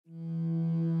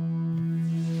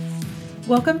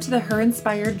Welcome to the Her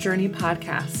Inspired Journey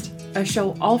podcast, a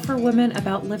show all for women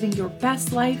about living your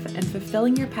best life and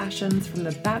fulfilling your passions from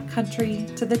the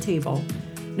backcountry to the table.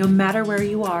 No matter where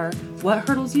you are, what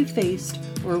hurdles you faced,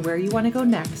 or where you want to go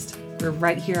next, we're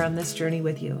right here on this journey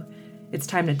with you. It's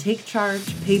time to take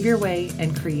charge, pave your way,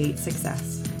 and create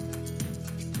success.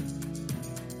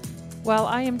 Well,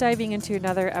 I am diving into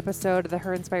another episode of the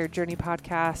Her Inspired Journey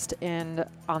podcast, and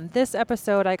on this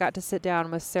episode, I got to sit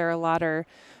down with Sarah Lauder,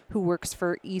 who works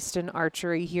for Easton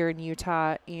Archery here in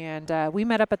Utah, and we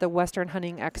met up at the Western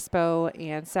Hunting Expo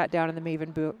and sat down in the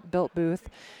Maven Built booth,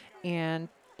 and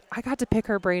I got to pick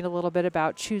her brain a little bit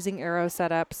about choosing arrow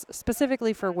setups,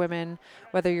 specifically for women,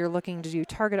 whether you're looking to do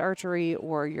target archery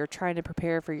or you're trying to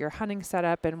prepare for your hunting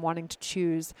setup and wanting to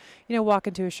choose, walk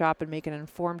into a shop and make an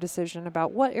informed decision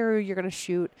about what arrow you're going to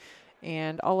shoot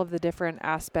and all of the different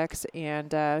aspects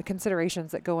and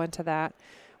considerations that go into that.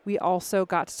 We also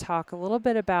got to talk a little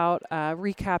bit about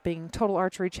recapping Total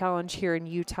Archery Challenge here in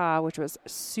Utah, which was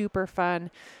super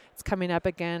fun. It's coming up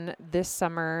again this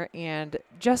summer and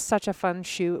just such a fun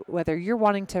shoot, whether you're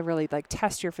wanting to really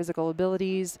test your physical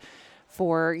abilities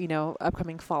for,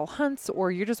 upcoming fall hunts,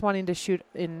 or you're just wanting to shoot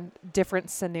in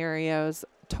different scenarios.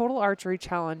 Total Archery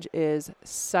Challenge is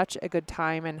such a good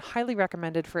time and highly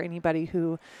recommended for anybody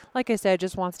who, like I said,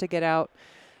 just wants to get out,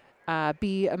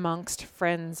 be amongst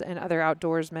friends and other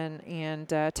outdoorsmen and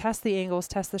test the angles,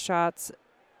 test the shots,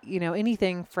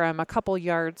 anything from a couple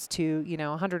yards to,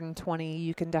 120.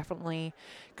 You can definitely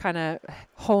kind of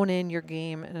hone in your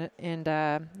game and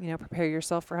prepare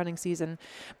yourself for hunting season.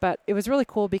 But it was really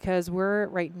cool because we're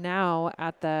right now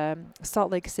at the Salt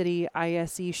Lake City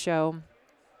ISE show.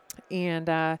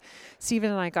 And Stephen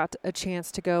and I got a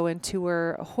chance to go and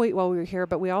tour Hoyt while we were here,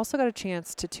 but we also got a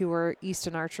chance to tour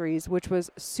Easton Archeries, which was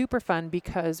super fun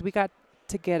because we got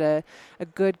to get a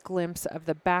good glimpse of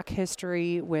the back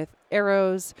history with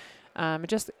arrows,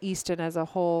 just Easton as a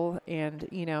whole, and,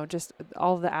 just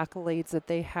all the accolades that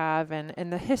they have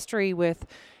and the history with,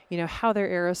 how their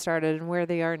arrows started and where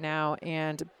they are now,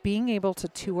 and being able to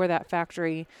tour that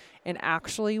factory and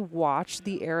actually watch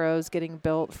the arrows getting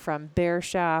built from bare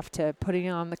shaft to putting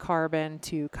on the carbon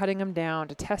to cutting them down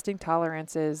to testing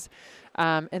tolerances.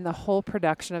 And the whole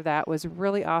production of that was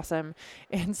really awesome.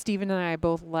 And Stephen and I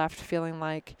both left feeling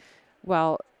like,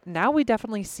 well, now we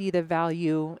definitely see the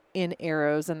value in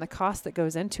arrows and the cost that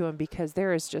goes into them, because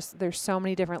there's so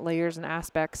many different layers and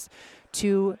aspects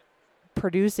to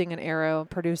producing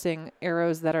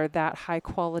arrows that are that high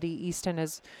quality. Easton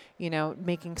is,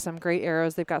 making some great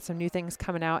arrows. They've got some new things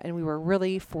coming out, and we were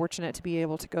really fortunate to be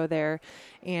able to go there.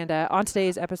 And on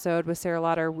today's episode with Sarah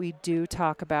Lauder, we do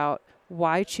talk about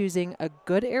why choosing a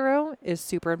good arrow is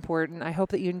super important. I hope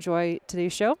that you enjoy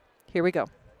today's show. Here we go.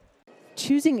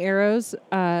 Choosing arrows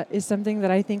is something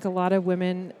that I think a lot of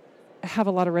women have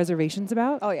a lot of reservations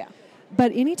about. Oh, yeah.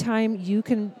 But anytime you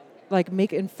can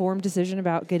make an informed decision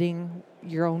about getting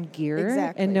your own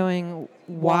gear and knowing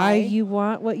why you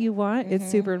want what you want, it's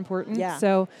super important. Yeah.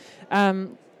 So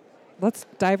let's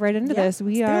dive right into this.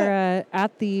 We are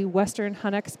at the Western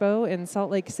Hunt Expo in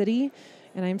Salt Lake City,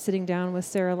 and I'm sitting down with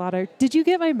Sarah Lauder. Did you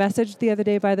get my message the other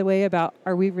day, by the way, about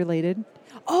are we related?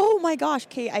 Oh my gosh,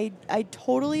 Kate, I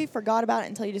totally forgot about it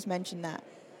until you just mentioned that.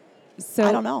 So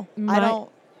I don't know.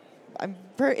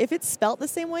 If it's spelt the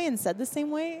same way and said the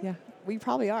same way, we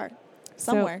probably are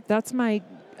somewhere. So that's my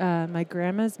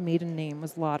grandma's maiden name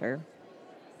was Lauder.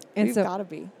 And We've got to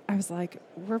be. I was like,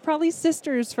 we're probably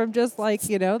sisters from just this.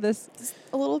 Just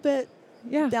a little bit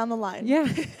down the line. Yeah,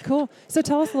 cool. So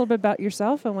tell us a little bit about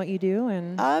yourself and what you do.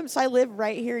 And so I live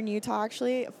right here in Utah,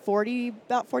 actually,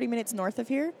 about 40 minutes north of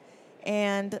here,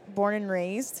 and born and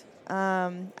raised.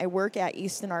 I work at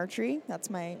Easton Archery. That's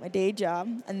my day job.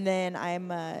 And then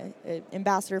I'm an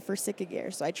ambassador for Sitka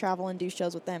Gear, so I travel and do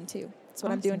shows with them too. That's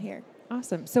what I'm doing here.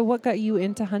 Awesome. So what got you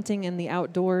into hunting and the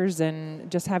outdoors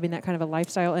and just having that kind of a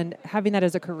lifestyle and having that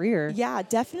as a career? Yeah,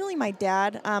 definitely my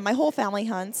dad. My whole family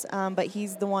hunts, but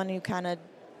he's the one who kind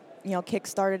of,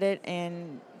 kick-started it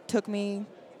and took me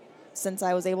since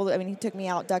I was able to. He took me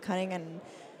out duck hunting and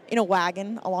in a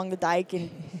wagon along the dike, and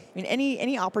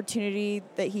any opportunity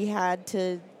that he had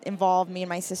to involve me and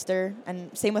my sister,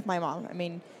 and same with my mom.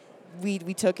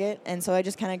 We took it, and so I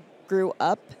just kind of grew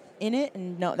up in it,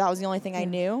 and that was the only thing I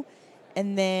knew.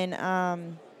 And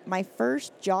then my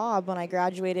first job when I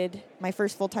graduated, my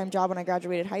first full-time job when I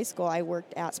graduated high school, I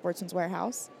worked at Sportsman's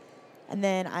Warehouse, and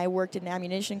then I worked at an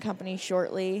ammunition company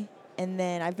shortly, and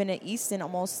then I've been at Easton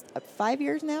almost 5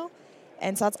 years now.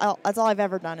 And so that's all I've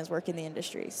ever done is work in the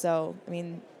industry. So,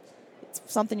 it's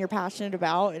something you're passionate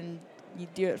about, and you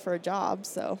do it for a job.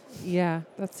 So, yeah,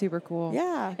 that's super cool.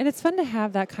 Yeah. And it's fun to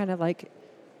have that kind of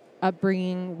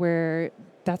upbringing where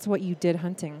that's what you did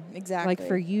hunting. Exactly. Like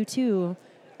for you too,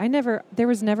 there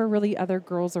was never really other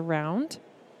girls around,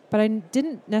 but I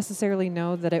didn't necessarily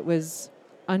know that it was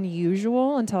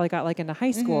unusual until I got like into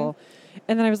high school.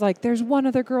 And then I was like, there's one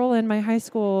other girl in my high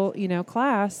school,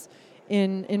 class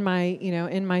in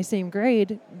my same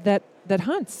grade that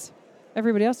hunts.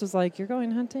 Everybody else was like, you're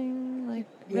going hunting? Like,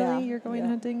 really? You're going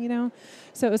hunting,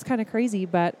 So it was kind of crazy.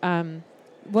 But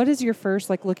what is your first,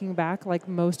 like, looking back, like,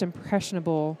 most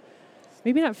impressionable,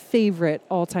 maybe not favorite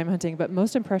all-time hunting, but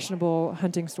most impressionable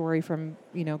hunting story from,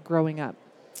 growing up?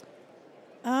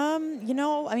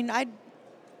 I'd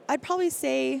probably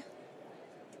say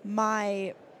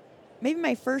maybe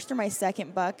my first or my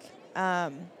second buck.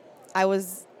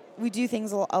 We do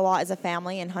things a lot as a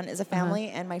family and hunt as a family.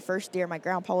 And my first deer, my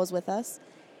grandpa was with us.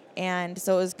 And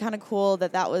so it was kind of cool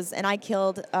and I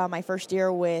killed my first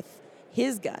deer with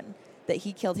his gun that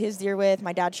he killed his deer with.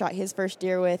 My dad shot his first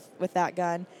deer with that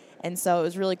gun. And so it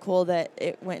was really cool that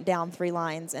it went down 3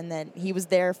 lines and then he was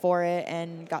there for it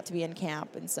and got to be in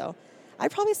camp. And so I'd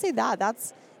probably say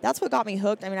that's what got me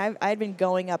hooked. I mean, I'd been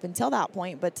going up until that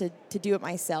point, but to do it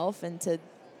myself and to,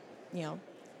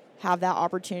 have that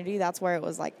opportunity, that's where it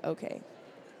was like, okay,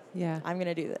 yeah, I'm going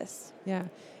to do this. Yeah.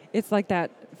 It's like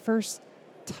that first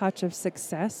touch of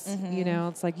success,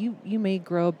 it's like you may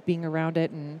grow up being around it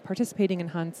and participating in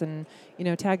hunts and,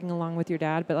 tagging along with your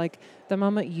dad, but like the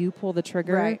moment you pull the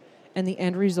trigger and the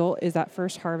end result is that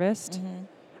first harvest.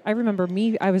 I remember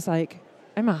I was like,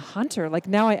 I'm a hunter. Like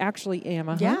now I actually am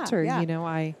a hunter,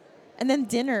 And then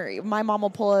dinner, my mom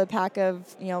will pull a pack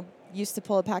of, used to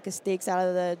pull a pack of steaks out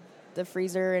of the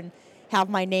freezer and have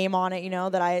my name on it,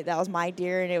 that was my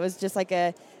deer. And it was just like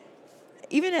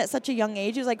even at such a young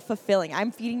age, it was like fulfilling. I'm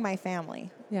feeding my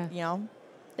family. Yeah.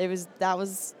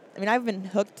 I've been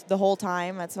hooked the whole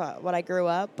time. That's what I grew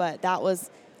up, but that was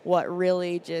what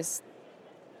really just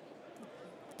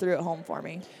threw it home for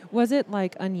me. Was it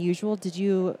like unusual? Did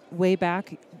you way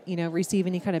back, receive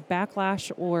any kind of backlash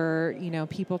or,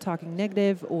 people talking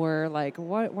negative or like,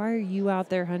 why are you out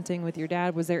there hunting with your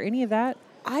dad? Was there any of that?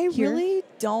 I really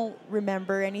don't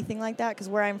remember anything like that because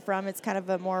where I'm from, it's kind of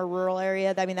a more rural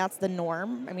area. I mean, that's the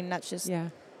norm. I mean, that's just,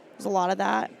 there's a lot of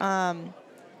that.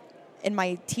 And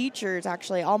my teachers,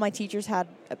 actually, all my teachers had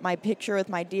my picture with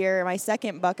my deer. My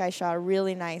second buck, I shot a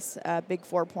really nice big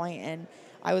 4-point, and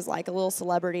I was like a little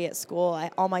celebrity at school.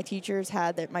 All my teachers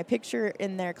had my picture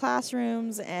in their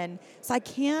classrooms, and so I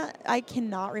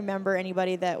cannot remember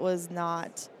anybody that was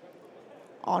not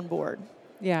on board.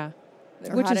 Yeah.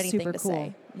 Which is super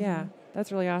cool. Yeah,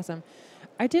 that's really awesome.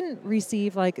 I didn't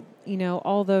receive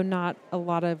although not a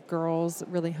lot of girls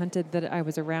really hunted that I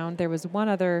was around, there was one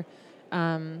other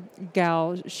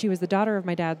gal. She was the daughter of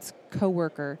my dad's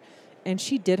coworker, and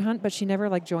she did hunt, but she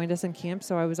never joined us in camp,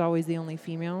 so I was always the only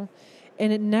female.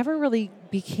 And it never really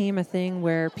became a thing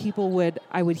where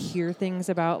I would hear things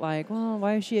about well,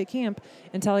 why is she at camp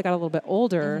until I got a little bit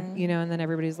older, and then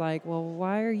everybody's like, well,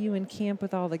 why are you in camp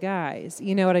with all the guys?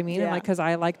 You know what I mean? Yeah. And because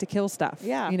I like to kill stuff.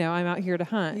 Yeah. I'm out here to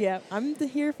hunt. Yeah. I'm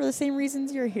here for the same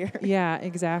reasons you're here. Yeah,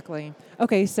 exactly.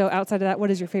 Okay. So outside of that,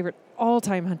 what is your favorite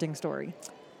all-time hunting story?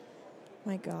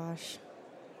 My gosh.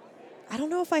 I don't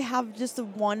know if I have just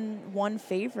one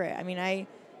favorite. I mean, I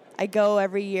go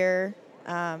every year,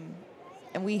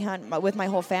 and we hunt with my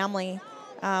whole family.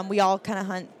 We all kind of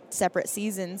hunt separate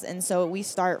seasons, and so we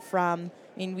start from,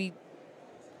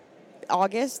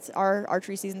 August. Our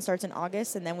archery season starts in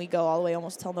August, and then we go all the way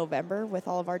almost till November with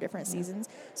all of our different seasons.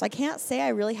 So I can't say I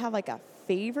really have a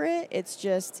favorite. It's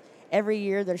just every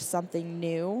year there's something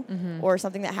new or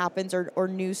something that happens or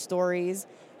new stories.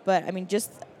 But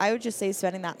I would just say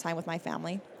spending that time with my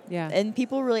family. Yeah. And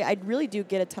I really do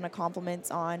get a ton of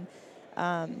compliments on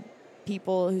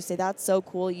people who say, that's so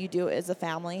cool, you do it as a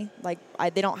family.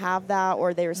 They don't have that,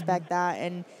 or they respect that.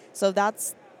 And so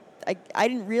I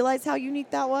didn't realize how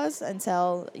unique that was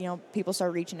until, people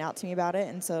started reaching out to me about it.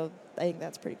 And so I think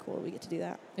that's pretty cool. We get to do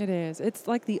that. It is. It's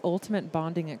like the ultimate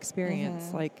bonding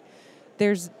experience.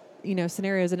 There's,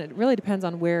 scenarios, and it really depends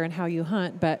on where and how you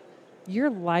hunt, but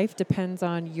your life depends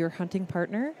on your hunting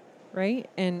partner, right?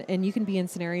 And you can be in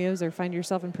scenarios or find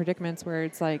yourself in predicaments where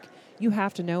it's you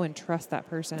have to know and trust that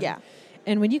person. Yeah.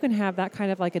 And when you can have that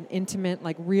kind of an intimate,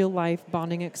 real life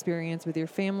bonding experience with your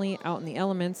family out in the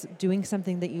elements, doing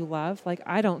something that you love,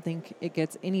 I don't think it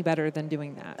gets any better than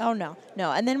doing that. Oh, no.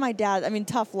 And then my dad,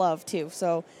 tough love too.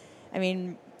 So,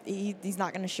 he's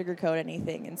not going to sugarcoat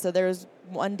anything. And so there was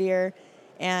one deer,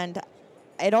 and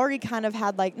I'd already kind of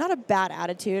had not a bad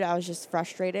attitude. I was just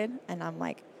frustrated, and I'm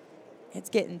like, it's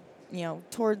getting,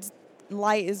 towards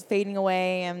light is fading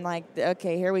away. I'm like,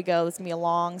 okay, here we go. This is going to be a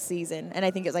long season. And I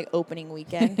think it's like opening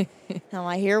weekend. And I'm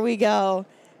like, here we go.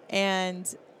 And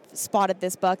spotted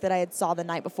this buck that I had saw the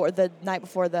night before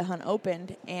the hunt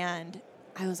opened. And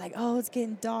I was like, oh, it's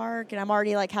getting dark. And I'm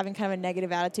already like having kind of a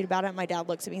negative attitude about it. My dad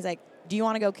looks at me. He's like, do you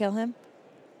want to go kill him?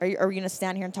 Are we going to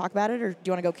stand here and talk about it? Or do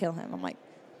you want to go kill him? I'm like,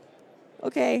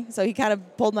 okay. So he kind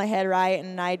of pulled my head right.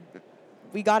 And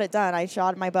we got it done. I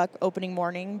shot my buck opening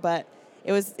morning, but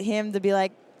it was him to be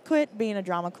like, quit being a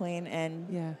drama queen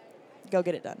and go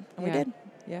get it done. And we did.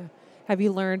 Yeah. Have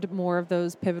you learned more of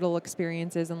those pivotal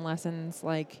experiences and lessons,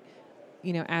 like,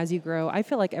 you know, as you grow? I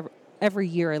feel like every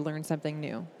year I learn something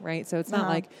new, right? So it's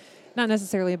not not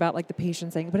necessarily about like the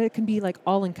patience thing, but it can be like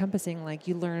all encompassing. Like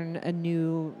you learn a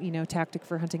new, you know, tactic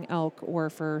for hunting elk or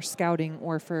for scouting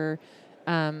or for,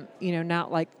 you know,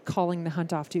 not like calling the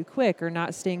hunt off too quick or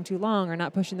not staying too long or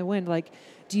not pushing the wind. Like,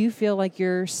 do you feel like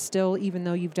you're still, even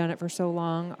though you've done it for so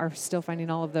long, are still finding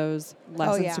all of those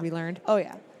lessons to be learned? Oh,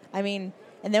 yeah. I mean,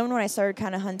 and then when I started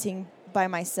kind of hunting by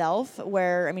myself,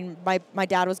 where, I mean, my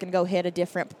dad was going to go hit a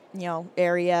different, you know,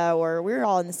 area, or we were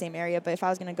all in the same area, but if I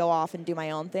was going to go off and do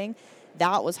my own thing,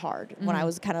 that was hard when I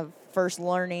was kind of first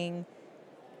learning,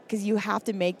 because you have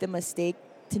to make the mistake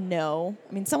to know.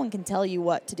 I mean, someone can tell you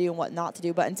what to do and what not to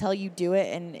do, but until you do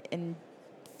it and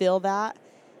feel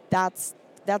that's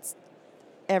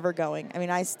ever going. I mean,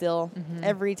 I still,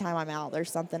 every time I'm out,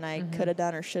 there's something I could have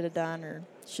done or should have done or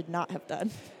should not have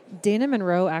done. Dana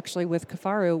Monroe, actually, with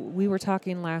Kifaru, we were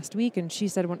talking last week, and she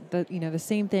said the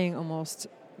same thing, almost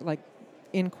like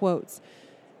in quotes,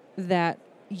 that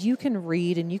you can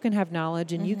read and you can have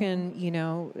knowledge and you can, you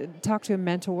know, talk to a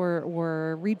mentor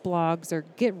or read blogs or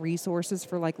get resources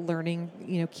for like learning,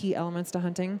 you know, key elements to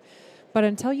hunting. But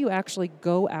until you actually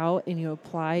go out and you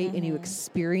apply and you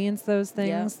experience those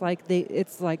things,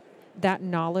 it's like that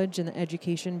knowledge and the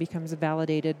education becomes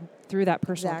validated through that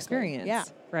personal experience. Yeah.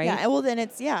 Right. Yeah. Well, then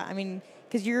it's, I mean,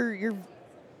 because you're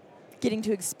getting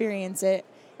to experience it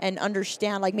and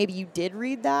understand, like maybe you did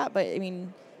read that, but I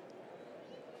mean,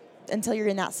 until you're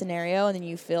in that scenario and then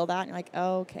you feel that and you're like,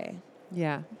 oh, okay.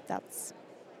 Yeah. That's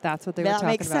what they were talking about. That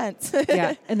makes sense.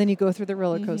 Yeah. And then you go through the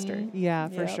roller coaster. Yeah,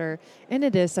 for sure. And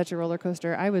it is such a roller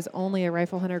coaster. I was only a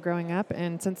rifle hunter growing up,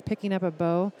 and since picking up a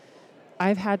bow,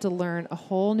 I've had to learn a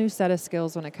whole new set of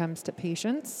skills when it comes to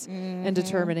patience and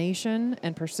determination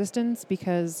and persistence,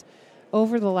 because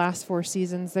over the last 4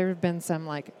 seasons, there have been some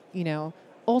like, you know,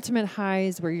 ultimate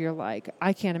highs where you're like,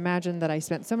 I can't imagine that I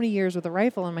spent so many years with a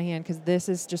rifle in my hand, because this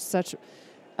is just such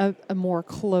a more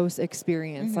close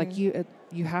experience. Like you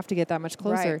have to get that much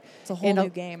closer. Right. It's a whole new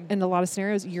game. In a lot of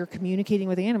scenarios, you're communicating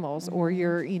with animals or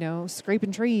you're, you know,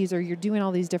 scraping trees or you're doing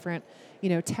all these different, you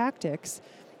know, tactics.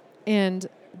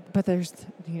 But there's,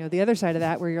 you know, the other side of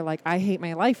that where you're like, I hate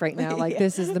my life right now. Like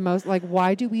this is the most, like,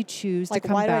 why do we choose to come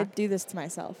back? Like, why do I do this to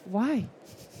myself? Why?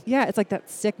 Yeah, it's like that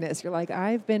sickness. You're like,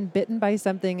 I've been bitten by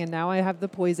something and now I have the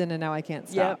poison and now I can't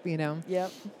stop, you know?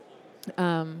 Yep.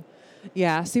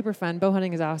 Yeah, super fun. Bow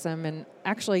hunting is awesome. And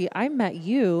actually, I met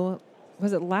you,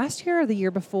 was it last year or the year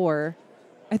before?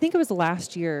 I think it was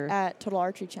last year. At Total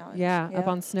Archery Challenge. Yeah, up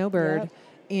on Snowbird. Yep.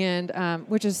 And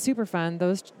which is super fun.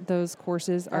 Those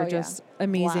courses are just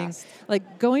amazing. Blast.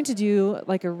 Like going to do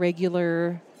like a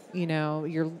regular, you know,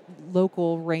 your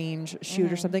local range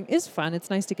shoot or something is fun. It's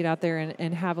nice to get out there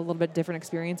and have a little bit different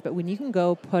experience. But when you can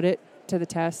go put it to the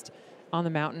test on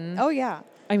the mountain. Oh, yeah.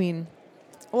 I mean.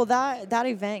 Well, that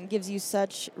event gives you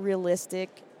such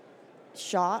realistic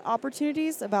shot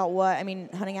opportunities about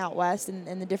hunting out west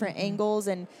and the different angles,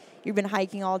 and you've been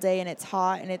hiking all day and it's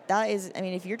hot, and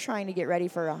if you're trying to get ready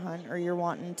for a hunt or you're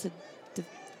wanting to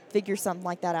figure something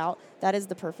like that out, that is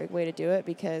the perfect way to do it,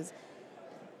 because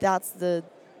that's the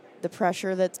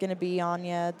pressure that's going to be on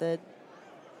you, the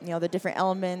different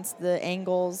elements, the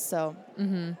angles. So,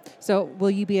 So will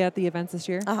you be at the events this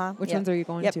year? Which ones are you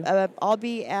going to? I'll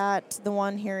be at the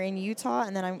one here in Utah,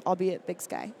 and then I'll be at Big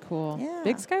Sky. Cool. Yeah.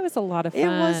 Big Sky was a lot of fun. It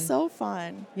was so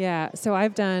fun. Yeah. So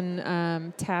I've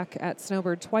done TAC at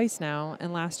Snowbird twice now,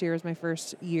 and last year was my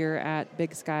first year at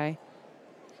Big Sky.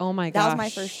 Oh my gosh. That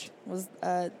was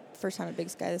my first time at Big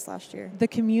Sky this last year. The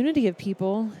community of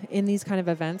people in these kind of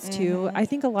events too. I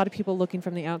think a lot of people looking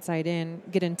from the outside in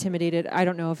get intimidated. I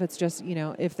don't know if it's just, you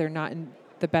know, if they're not in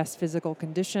the best physical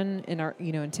condition and are,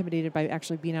 you know, intimidated by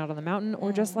actually being out on the mountain,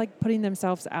 or just like putting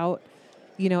themselves out,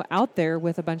 you know, out there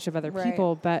with a bunch of other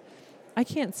people. But I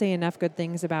can't say enough good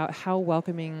things about how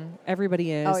welcoming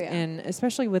everybody is. And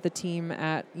especially with a team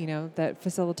at, you know, that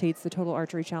facilitates the Total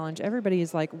Archery Challenge, everybody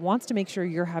is like, wants to make sure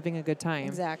you're having a good time.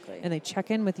 Exactly. And they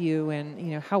check in with you and,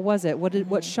 you know, how was it?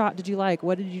 What shot did you like?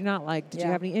 What did you not like? Did you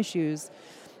have any issues?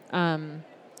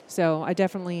 So I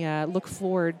definitely look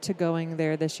forward to going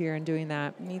there this year and doing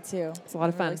that. Me too. It's a lot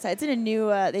of fun. Really excited. It's in a new,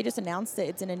 they just announced it.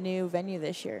 It's in a new venue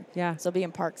this year. Yeah. So it'll be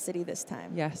in Park City this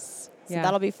time. Yes. So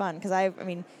that'll be fun because I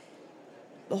mean,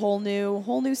 the whole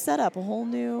new setup, a whole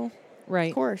new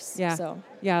course. Yeah. So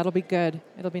yeah, it'll be good.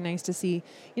 It'll be nice to see,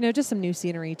 just some new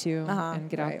scenery too, and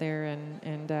get out right. there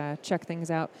and check things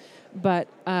out. But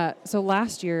so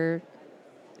last year,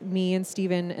 me and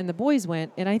Steven and the boys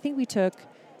went, and I think we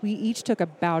each took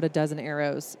about a dozen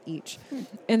arrows each.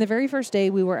 And the very first day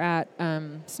we were at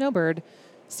Snowbird,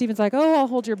 Steven's like, "Oh, I'll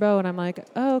hold your bow," and I'm like,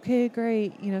 "Oh, okay,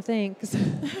 great, thanks."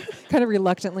 Kind of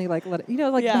reluctantly, like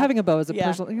having a bow is a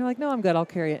personal. And you're like, "No, I'm good. I'll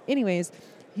carry it." Anyways,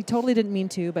 he totally didn't mean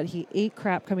to, but he ate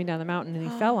crap coming down the mountain and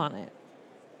he fell on it.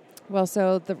 Well,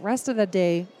 so the rest of the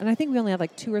day, and I think we only had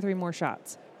like 2 or 3 more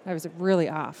shots. I was really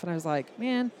off, and I was like,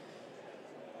 "Man,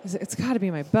 it's got to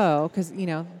be my bow," because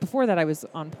before that I was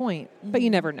on point, but you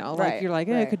never know. Like you're like,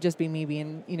 it could just be me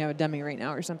being a dummy right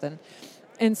now or something.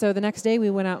 And so the next day we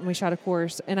went out and we shot a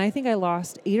course, and I think I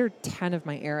lost 8 or 10 of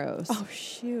my arrows. Oh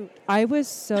shoot! I was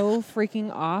so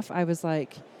freaking off. I was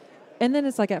like, and then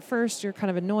it's like at first you're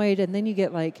kind of annoyed, and then you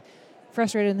get like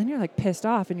frustrated, and then you're like pissed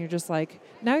off, and you're just like,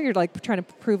 now you're like trying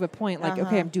to prove a point, like,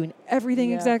 okay, I'm doing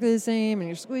everything exactly the same, and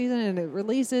you're squeezing and it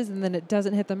releases, and then it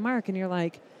doesn't hit the mark, and you're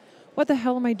like, what the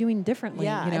hell am I doing differently?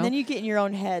 Yeah, and then you get in your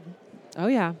own head. Oh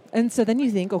yeah, and so then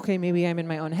you think, okay, maybe I'm in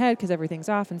my own head because everything's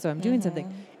off, and so I'm doing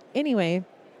something. Anyway,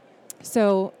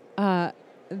 so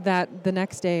that the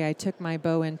next day I took my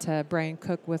bow into Brian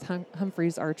Cook with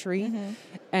Humphreys Archery,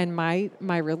 and my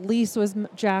release was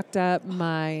jacked up.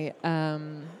 My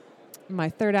my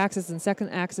third axis and second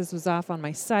axis was off on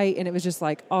my sight, and it was just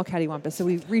like all cattywampus. So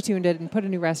we retuned it and put a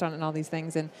new rest on it and all these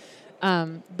things. And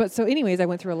but so anyways, I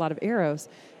went through a lot of arrows,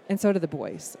 and so did the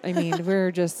boys. I mean,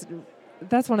 we're just,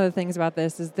 that's one of the things about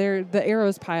this is the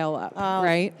arrows pile up,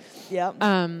 right? Yep.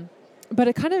 But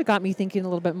it kind of got me thinking a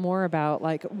little bit more about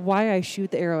like why I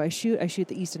shoot the arrow. I shoot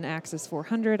the Easton Axis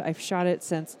 400. I've shot it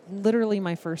since literally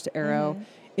my first arrow.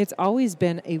 It's always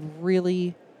been a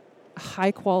really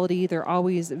high quality. They're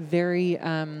always very,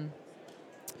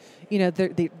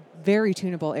 they're very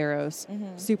tunable arrows,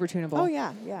 super tunable. Oh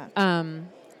yeah, yeah.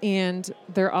 And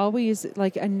they're always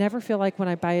like, I never feel like when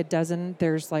I buy a dozen,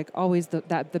 there's like always the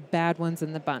bad ones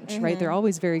in the bunch, right? They're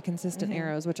always very consistent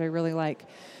arrows, which I really like.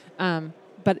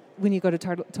 But when you go to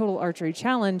Total Archery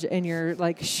Challenge and you're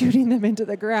like shooting them into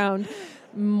the ground,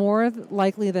 more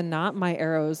likely than not, my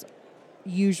arrows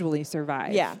usually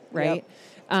survive. Yeah. Right.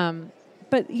 Yep.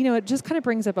 But it just kind of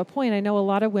brings up a point. I know a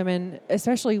lot of women,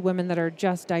 especially women that are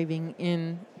just diving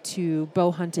into bow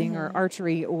hunting or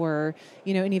archery or,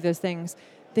 any of those things,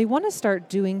 they want to start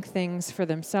doing things for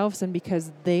themselves and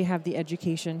because they have the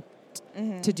education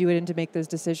to do it and to make those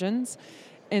decisions.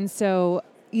 And so,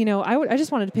 I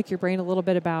just wanted to pick your brain a little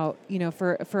bit about,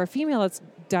 for a female that's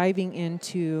diving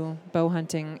into bow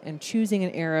hunting and choosing an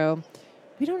arrow,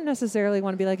 we don't necessarily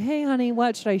want to be like, hey, honey,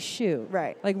 what should I shoot?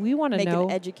 Right. Like, we want to make know.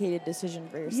 Make an educated decision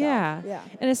for yourself. Yeah. Yeah.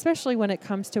 And especially when it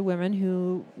comes to women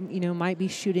who, might be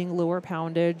shooting lower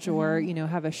poundage or,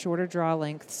 have a shorter draw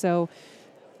length. So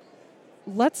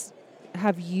let's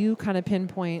have you kind of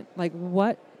pinpoint, like,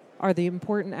 what are the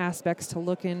important aspects to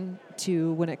look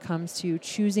into when it comes to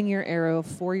choosing your arrow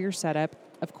for your setup.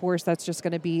 Of course, that's just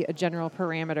going to be a general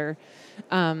parameter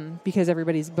because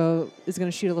everybody's bow is going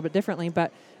to shoot a little bit differently.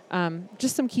 But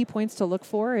just some key points to look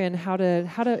for and how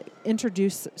to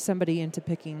introduce somebody into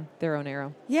picking their own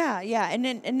arrow. Yeah,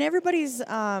 and everybody's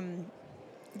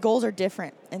goals are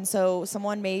different, and so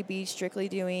someone may be strictly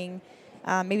doing.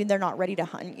 Maybe they're not ready to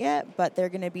hunt yet, but they're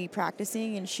going to be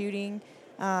practicing and shooting.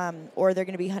 Or they're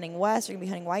going to be hunting west, or going to be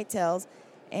hunting whitetails.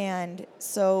 And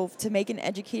so to make an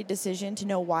educated decision, to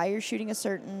know why you're shooting a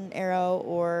certain arrow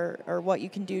or what you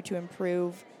can do to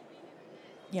improve,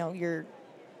 your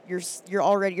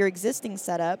existing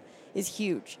setup is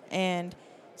huge. And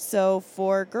so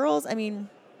for girls, I mean,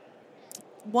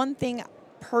 one thing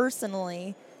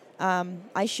personally,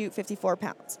 I shoot 54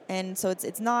 pounds. And so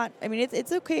it's not, I mean,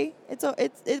 it's okay.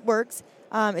 It works.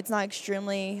 It's not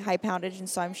extremely high poundage, and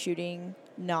so I'm shooting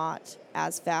not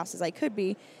as fast as I could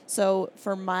be. So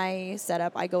for my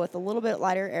setup, I go with a little bit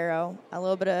lighter arrow, a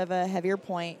little bit of a heavier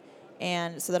point,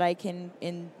 and so that I can,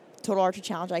 in Total Archery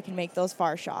Challenge, I can make those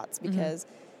far shots because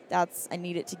I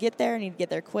need it to get there. I need to get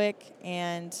there quick,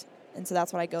 and so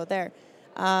that's what I go there.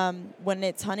 When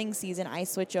it's hunting season, I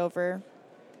switch over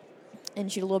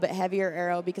and shoot a little bit heavier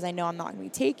arrow because I know I'm not going to be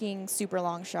taking super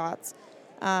long shots.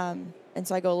 And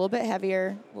so I go a little bit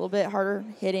heavier, a little bit harder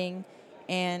hitting,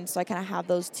 And so I kind of have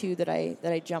those two that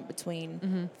I jump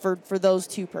between for those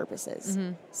two purposes.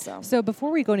 So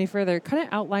before we go any further, kind of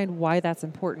outline why that's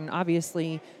important.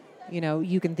 Obviously,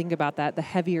 you can think about that. The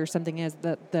heavier something is,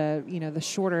 the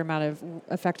shorter amount of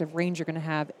effective range you're going to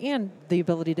have, and the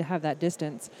ability to have that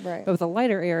distance. Right. But with a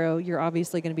lighter arrow, you're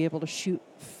obviously going to be able to shoot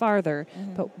farther.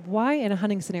 But why in a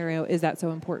hunting scenario is that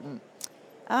so important?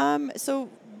 So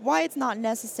why it's not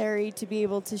necessary to be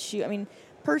able to shoot. I mean,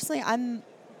 personally,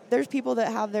 there's people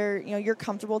that have you're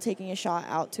comfortable taking a shot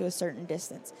out to a certain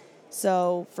distance.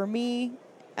 So for me,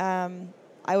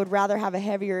 I would rather have a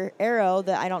heavier arrow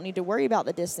that I don't need to worry about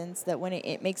the distance, that when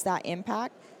it makes that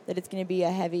impact, that it's going to be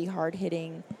a heavy,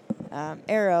 hard-hitting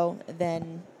arrow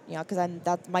than, because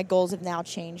my goals have now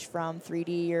changed from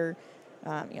 3D or,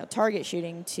 target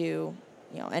shooting to,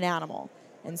 an animal.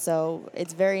 And so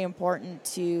it's very important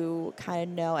to kind of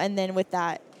know. And then with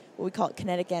that, what we call it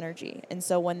kinetic energy. And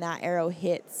so when that arrow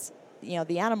hits,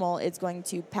 the animal, it's going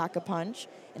to pack a punch,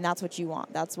 and that's what you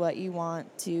want. That's what you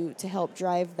want to help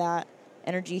drive that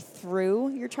energy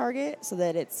through your target so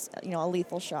that it's, a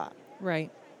lethal shot.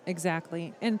 Right.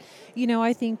 Exactly. And,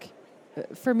 I think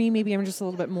for me, maybe I'm just a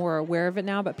little bit more aware of it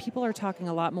now, but people are talking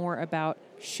a lot more about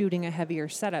shooting a heavier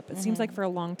setup. It seems like for a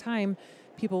long time,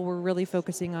 people were really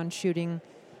focusing on shooting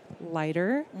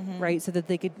lighter, right? So that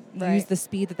they could use the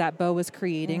speed that bow was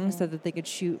creating so that they could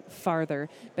shoot farther.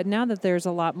 But now that there's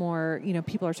a lot more,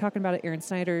 people are talking about it, Aaron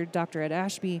Snyder, Dr. Ed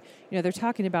Ashby, they're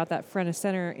talking about that front of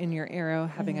center in your arrow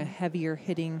having a heavier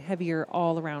hitting, heavier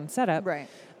all around setup. Right.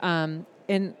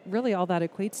 And really all that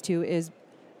equates to is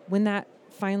when that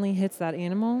finally hits that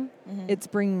animal, it's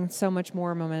bringing so much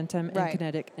more momentum and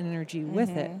kinetic energy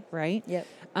with it, right? Yep.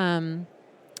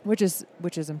 Which is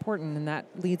important, and that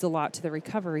leads a lot to the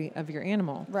recovery of your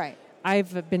animal. Right.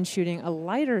 I've been shooting a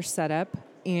lighter setup,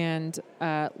 and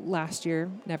last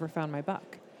year never found my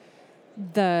buck.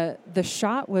 The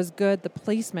shot was good. The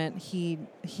placement, he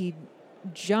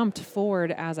jumped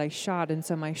forward as I shot, and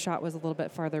so my shot was a little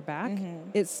bit farther back.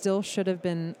 It still should have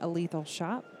been a lethal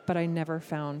shot, but I never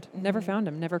found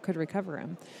him, never could recover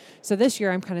him. So this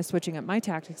year I'm kind of switching up my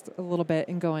tactics a little bit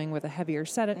and going with a heavier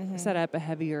setup, a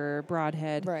heavier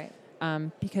broadhead. Right.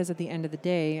 Because at the end of the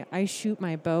day, I shoot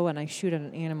my bow and I shoot at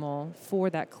an animal for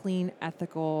that clean,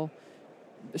 ethical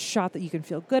shot that you can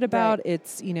feel good about. Right.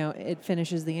 It's, it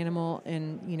finishes the animal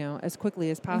and, as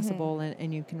quickly as possible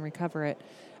and you can recover it.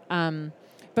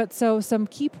 But so some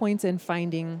key points in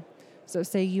finding, so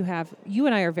say you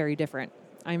and I are very different.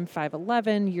 I'm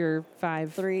 5'11", you're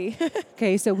 5'3".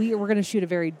 Okay, so we're going to shoot a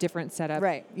very different setup.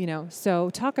 Right.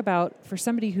 So talk about, for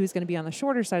somebody who's going to be on the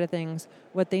shorter side of things,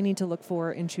 what they need to look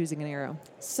for in choosing an arrow.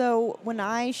 So when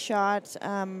I shot,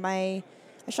 I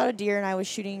shot a deer, and I was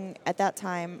shooting at that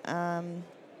time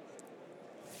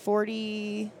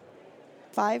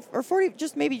 45 or 40,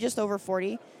 just over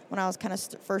 40 when I was kind of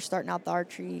first starting out the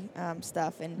archery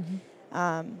stuff. And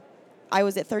I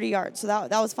was at 30 yards, so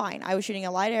that was fine. I was shooting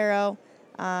a light arrow.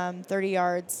 30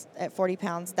 yards at 40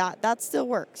 pounds, that still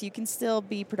works. You can still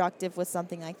be productive with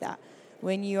something like that.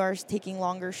 When you are taking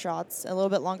longer shots, a little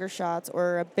bit longer shots,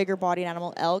 or a bigger bodied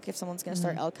animal, elk, if someone's going to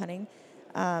start elk hunting,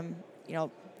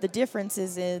 the difference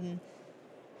is in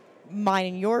mine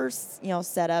and yours,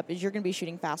 setup is you're going to be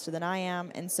shooting faster than I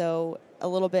am. And so a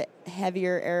little bit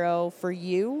heavier arrow for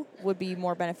you would be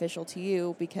more beneficial to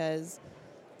you because,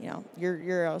 your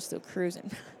arrow's still cruising.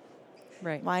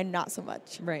 Right. Mine, not so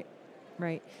much. Right.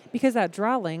 Right. Because that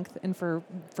draw length, and for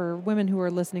women who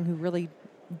are listening who really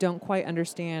don't quite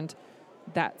understand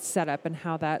that setup and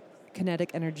how that kinetic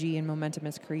energy and momentum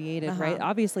is created, right?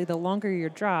 Obviously, the longer your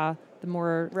draw, the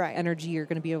more energy you're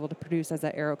going to be able to produce as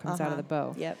that arrow comes out of the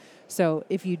bow. Yep. So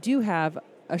if you do have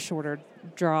a shorter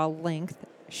draw length,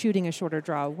 shooting a shorter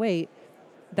draw weight,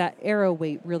 that arrow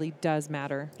weight really does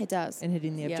matter. It does. In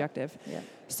hitting the objective. Yep.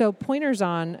 So pointers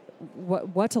on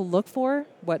what to look for,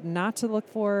 what not to look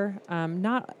for.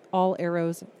 Not all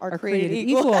arrows are created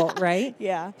equal, right?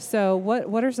 Yeah. So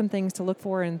what are some things to look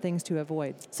for and things to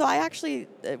avoid? So I actually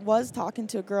was talking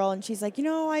to a girl, and she's like,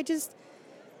 she's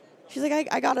like,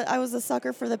 I was a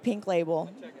sucker for the pink label.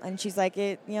 And she's like,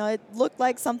 it looked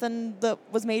like something that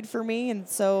was made for me. And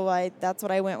so that's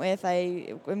what I went with.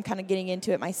 I'm kind of getting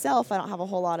into it myself. I don't have a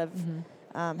whole lot of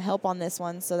help on this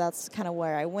one. So that's kind of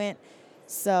where I went.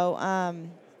 So,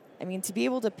 to be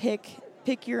able to pick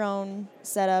your own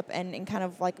setup and kind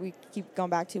of like we keep going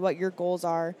back to what your goals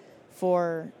are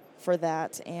for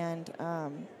that. And,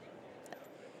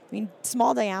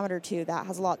 small diameter too, that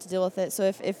has a lot to deal with it. So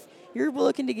if you're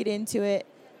looking to get into it,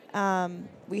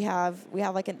 we have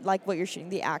like what you're shooting,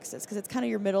 the Axis, because it's kind of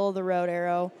your middle of the road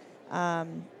arrow. I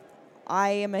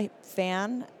am a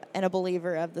fan and a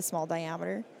believer of the small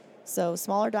diameter. So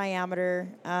smaller diameter,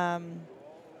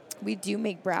 we do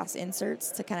make brass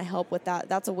inserts to kind of help with that.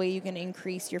 That's a way you can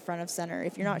increase your front of center.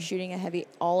 If you're not shooting a heavy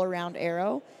all-around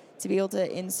arrow, to be able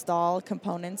to install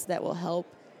components that will help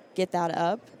get that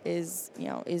up is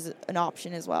an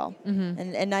option as well.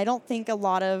 And I don't think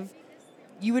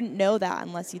you wouldn't know that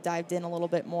unless you dived in a little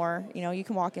bit more. You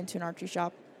can walk into an archery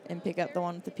shop and pick up the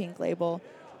one with the pink label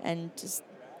and just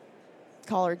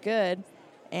call her good.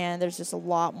 And there's just a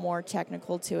lot more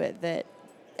technical to it that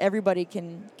everybody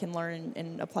can learn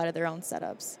and apply to their own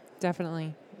setups.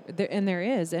 Definitely. There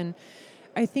is. And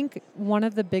I think one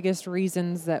of the biggest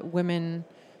reasons that women,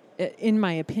 in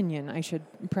my opinion, I should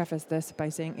preface this by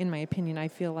saying, in my opinion, I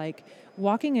feel like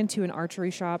walking into an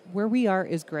archery shop where we are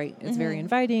is great. It's very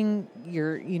inviting.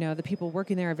 The people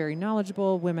working there are very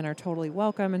knowledgeable. Women are totally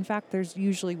welcome. In fact, there's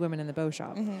usually women in the bow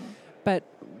shop. But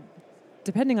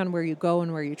depending on where you go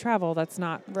and where you travel, that's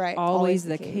not always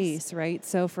the case, right?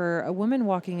 So for a woman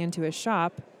walking into a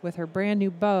shop with her brand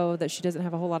new bow that she doesn't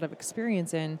have a whole lot of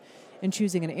experience in and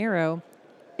choosing an arrow,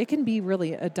 it can be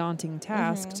really a daunting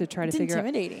task to try to figure out.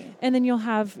 It's intimidating. And then you'll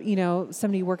have,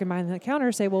 somebody working behind the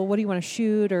counter say, well, what do you want to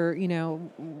shoot? Or, do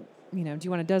you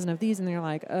want a dozen of these? And they're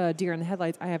like, deer in the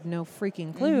headlights. I have no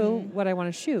freaking clue what I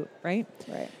want to shoot, right?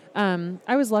 Right.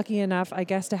 I was lucky enough, I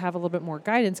guess, to have a little bit more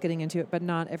guidance getting into it, but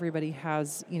not everybody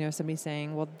has, somebody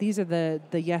saying, well, these are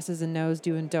the yeses and nos,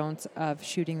 do and don'ts of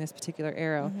shooting this particular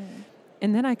arrow.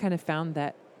 And then I kind of found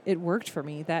that it worked for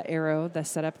me. That arrow, the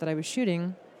setup that I was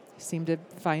shooting, seemed to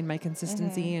find my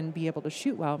consistency and be able to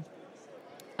shoot well.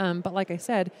 But like I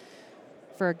said,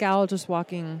 for a gal just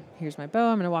walking, here's my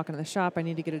bow, I'm going to walk into the shop, I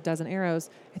need to get a dozen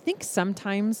arrows. I think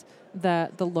sometimes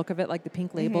the look of it, like the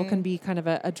pink label, can be kind of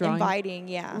a drawing. Inviting,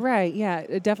 yeah. Right, yeah,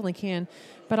 it definitely can.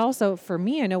 But also for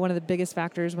me, I know one of the biggest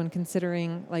factors when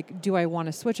considering, like, do I want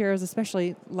to switch arrows,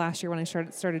 especially last year when I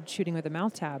started shooting with a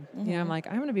mouth tab. I'm like,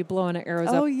 I'm going to be blowing arrows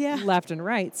up left and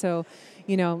right. So,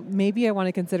 maybe I want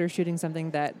to consider shooting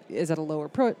something that is at a lower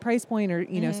price point or,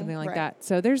 something like that.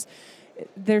 So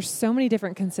there's so many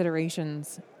different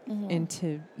considerations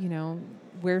into,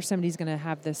 where somebody's going to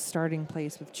have this starting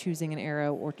place with choosing an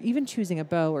arrow or even choosing a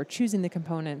bow or choosing the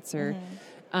components or,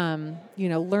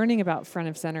 learning about front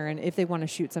of center and if they want to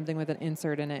shoot something with an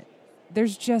insert in it.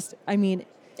 There's just,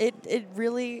 it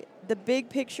really, the big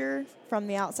picture from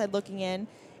the outside looking in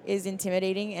is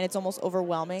intimidating and it's almost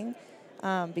overwhelming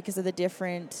because of the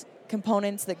different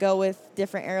components that go with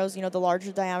different arrows. The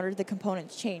larger diameter, the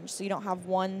components change, so you don't have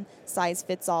one size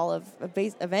fits all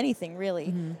of anything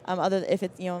really, other if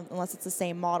it's unless it's the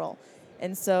same model.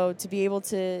 And so to be able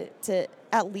to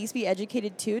at least be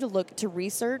educated to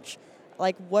research,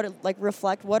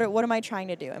 reflect what am I trying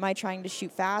to do? Am I trying to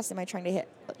shoot fast? Am I trying to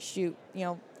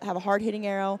have a hard hitting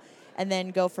arrow, and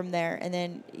then go from there? And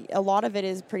then a lot of it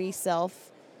is pretty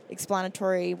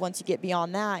self-explanatory. Once you get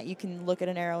beyond that, you can look at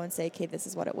an arrow and say, okay, this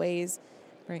is what it weighs,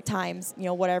 times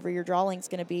whatever your draw length's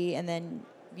going to be, and then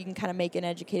you can kind of make an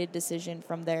educated decision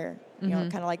from there.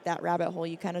 Kind of like that rabbit hole.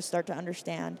 You kind of start to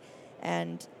understand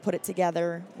and put it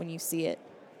together when you see it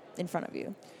in front of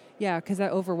you. Yeah, because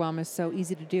that overwhelm is so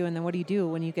easy to do. And then what do you do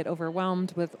when you get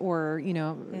overwhelmed with, or,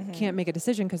 can't make a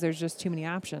decision because there's just too many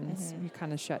options? You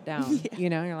kind of shut down,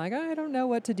 you're like, I don't know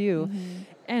what to do.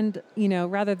 And,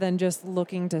 rather than just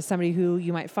looking to somebody who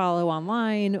you might follow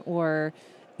online or,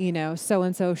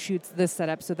 so-and-so shoots this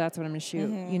setup, so that's what I'm going to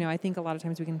shoot. I think a lot of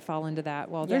times we can fall into that.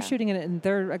 Well, they're shooting it and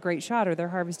they're a great shot, or they're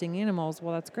harvesting animals.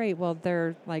 Well, that's great. Well,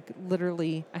 they're like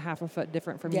literally a half a foot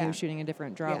different from you shooting a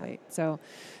different draw weight. So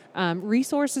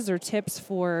resources or tips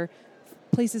for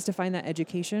places to find that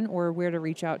education or where to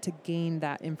reach out to gain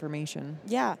that information.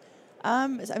 Yeah.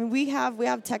 We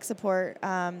have tech support,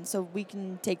 so we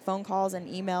can take phone calls and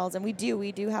emails, and we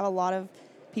do have a lot of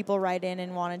people write in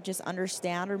and want to just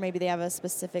understand, or maybe they have a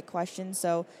specific question.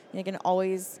 So you can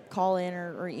always call in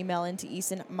or email into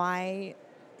Easton. I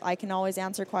can always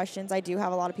answer questions. I do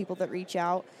have a lot of people that reach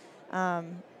out,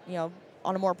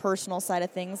 on a more personal side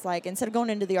of things, like instead of going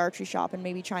into the archery shop and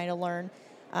maybe trying to learn,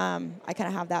 I kind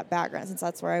of have that background. Since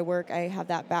that's where I work, I have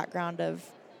that background of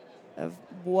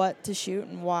what to shoot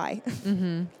and why.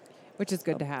 Which is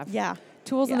good to have. Yeah.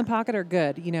 Tools in the pocket are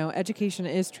good. Education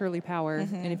is truly power.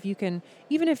 And if you can,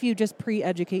 even if you just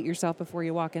pre-educate yourself before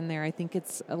you walk in there, I think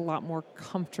it's a lot more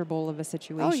comfortable of a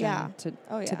situation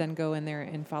to then go in there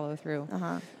and follow through.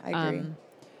 I agree.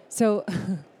 So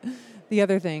The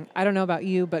other thing, I don't know about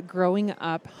you, but growing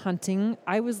up hunting,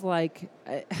 I was like,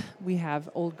 we have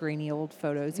old grainy old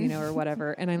photos, you know, or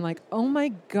whatever. And I'm like, oh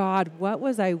my God, what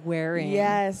was I wearing?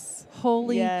 Yes.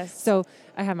 Holy. Yes. So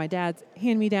I had my dad's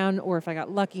hand-me-down, or if I got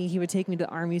lucky, he would take me to the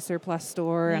Army surplus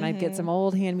store and I'd get some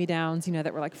old hand-me-downs, you know,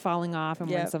 that were like falling off and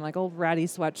wearing some like old ratty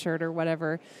sweatshirt or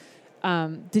whatever.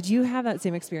 Did you have that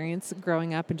same experience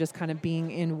growing up and just kind of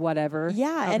being in whatever?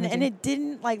 Yeah. And it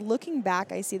didn't, like, looking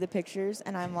back, I see the pictures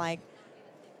and I'm like,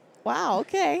 wow,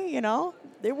 okay, you know,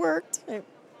 it worked. It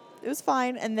was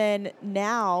fine. And then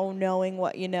now knowing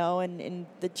what you know and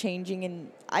the changing,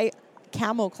 and I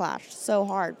camo clashed so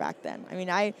hard back then. I mean,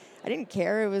 I didn't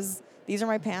care. It was, these are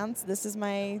my pants. This is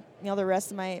my, you know, the rest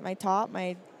of my top,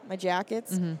 my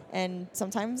jackets. And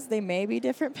sometimes they may be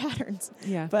different patterns.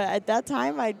 Yeah. But at that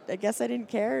time, I guess I didn't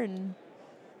care and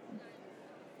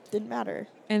didn't matter.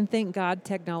 And thank God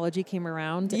technology came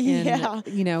around Yeah. and,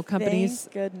 you know, companies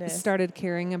Thank goodness. started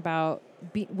caring about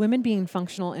women being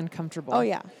functional and comfortable. Oh,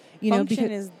 yeah. You know, Function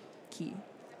because, is key.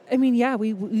 I mean, yeah,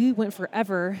 we went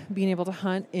forever being able to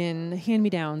hunt in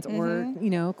hand-me-downs or, you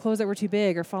know, clothes that were too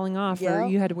big or falling off, or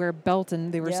you had to wear a belt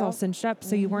and they were all cinched up,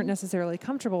 so you weren't necessarily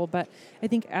comfortable. But I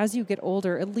think as you get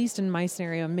older, at least in my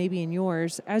scenario, maybe in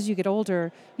yours, as you get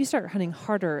older, you start hunting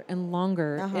harder and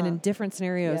longer and in different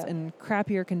scenarios and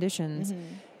crappier conditions.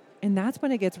 And that's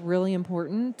when it gets really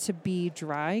important to be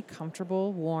dry,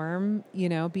 comfortable, warm, you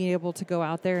know, being able to go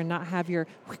out there and not have your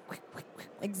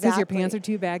Exactly. because your pants are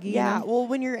too baggy. Yeah. You know? Well,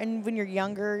 when you're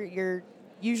younger, you're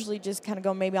usually just kind of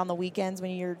go maybe on the weekends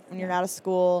when you're out of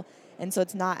school, and so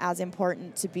it's not as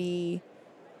important to be.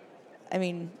 I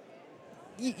mean,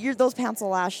 those pants will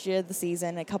last you the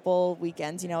season, a couple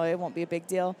weekends. You know, it won't be a big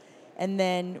deal. And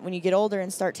then when you get older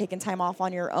and start taking time off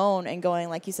on your own and going,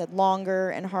 like you said, longer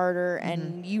and harder,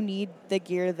 and you need the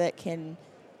gear that can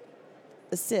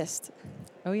assist.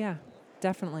 Oh yeah,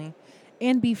 definitely.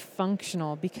 And be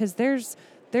functional, because there's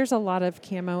a lot of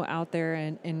camo out there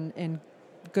and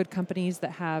good companies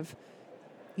that have,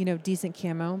 you know, decent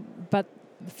camo, but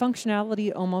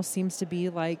functionality almost seems to be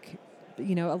like,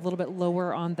 you know, a little bit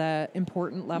lower on the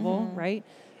important level, right?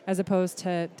 As opposed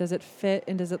to, does it fit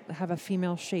and does it have a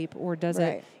female shape, or does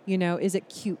it, you know, is it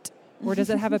cute? Or does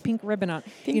it have a pink ribbon on?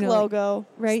 Pink you know, logo,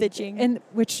 right? stitching. And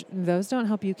which those don't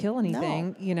help you kill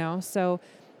anything, you know, so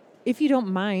if you don't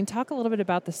mind, talk a little bit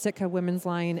about the Sitka women's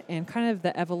line and kind of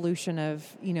the evolution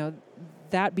of, you know,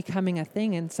 that becoming a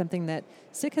thing and something that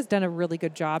Sitka's done a really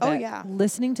good job at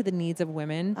listening to the needs of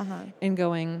women and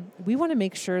going, we want to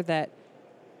make sure that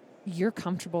you're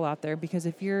comfortable out there, because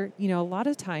if you're, you know, a lot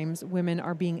of times women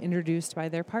are being introduced by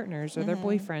their partners or their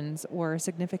boyfriends or a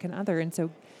significant other. And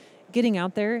so getting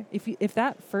out there, if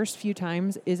that first few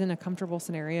times isn't a comfortable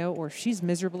scenario or she's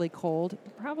miserably cold,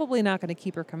 probably not going to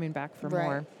keep her coming back for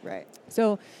more. Right.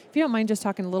 So if you don't mind just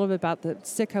talking a little bit about the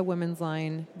Sitka women's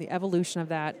line, the evolution of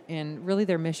that, and really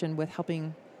their mission with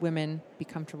helping women be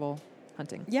comfortable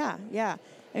hunting. Yeah.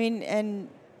 I mean, and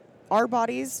our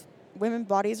bodies, women's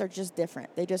bodies are just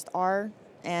different. They just are,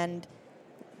 and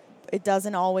it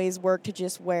doesn't always work to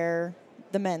just wear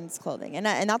the men's clothing, and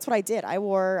that's what I did. I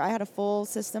had a full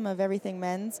system of everything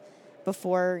men's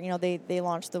before, you know, they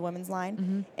launched the women's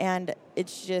line, and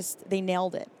it's just, they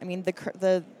nailed it. I mean, the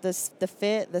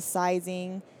fit, the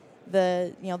sizing,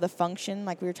 the function,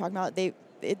 like we were talking about,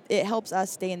 it helps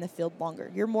us stay in the field longer.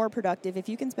 You're more productive if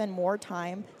you can spend more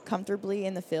time comfortably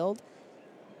in the field.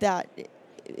 That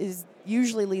is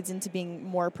usually leads into being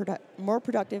more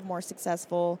productive, more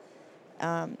successful.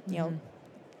 You know,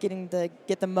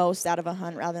 get the most out of a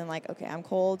hunt, rather than like, okay, I'm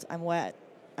cold, I'm wet,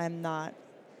 I'm not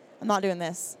doing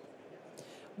this.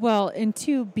 Well, and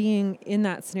two, being in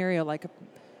that scenario, like,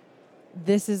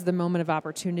 this is the moment of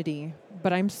opportunity,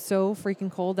 but I'm so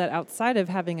freaking cold that outside of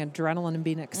having adrenaline and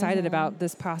being excited about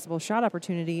this possible shot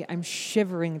opportunity, I'm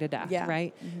shivering to death,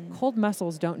 right? Cold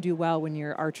muscles don't do well when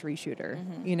you're archery shooter,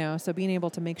 you know, so being able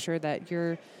to make sure that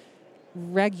you're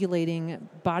regulating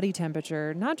body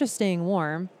temperature, not just staying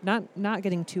warm, not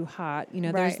getting too hot. You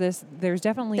know, there's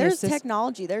definitely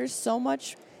technology. There's so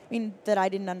much, I mean, that I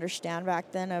didn't understand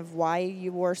back then of why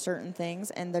you wore certain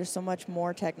things, and there's so much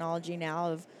more technology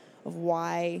now of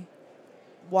why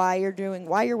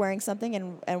you're wearing something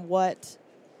and what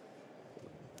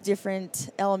different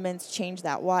elements change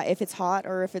that. Why, if it's hot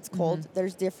or if it's cold,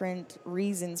 there's different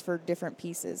reasons for different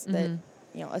pieces that,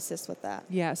 you know, assist with that.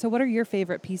 Yeah. So what are your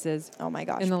favorite pieces? Oh my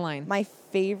gosh. In the line? My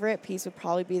favorite piece would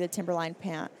probably be the Timberline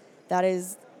pant. That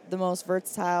is the most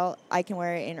versatile. I can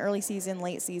wear it in early season,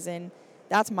 late season.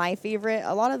 That's my favorite.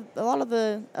 A lot of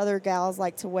the other gals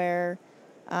like to wear,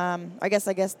 I guess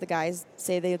the guys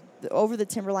say over the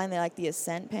Timberline, they like the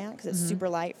Ascent pant because it's super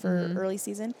light for early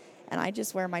season. and I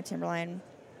just wear my Timberline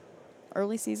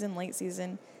early season, late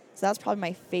season. So that's probably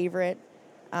my favorite.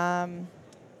 And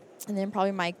then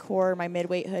probably my core, my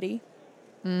mid-weight hoodie.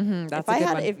 Mm-hmm. That's if a I good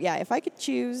had, one. if I could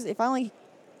choose, if I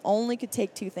only could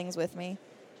take two things with me,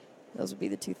 those would be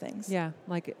the two things. Yeah,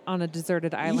 like on a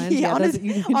deserted island. Yeah, those-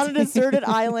 on a deserted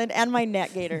island, and my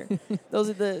net gator. Those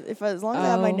are as long as I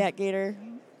have my net gator.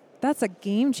 That's a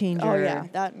game changer. Oh yeah,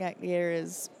 that net gator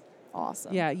is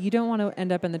awesome. Yeah, you don't want to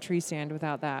end up in the tree stand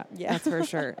without that. Yeah. That's for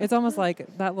sure. It's almost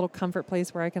like that little comfort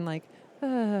place where I can like, all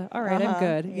right, I'm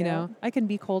good. You know, I can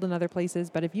be cold in other places,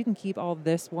 but if you can keep all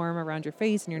this warm around your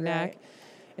face and your neck,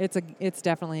 it's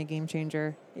definitely a game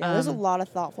changer. Yeah, there's a lot of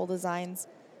thoughtful designs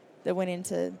that went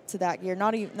into that gear.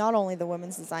 Not only the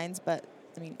women's designs, but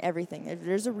I mean everything.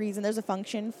 There's a reason. There's a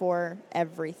function for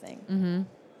everything. Mm-hmm.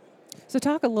 So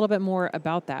talk a little bit more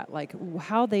about that, like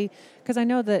how because I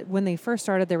know that when they first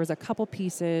started, there was a couple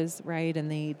pieces, right?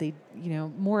 And they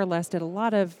more or less did a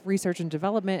lot of research and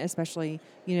development, especially,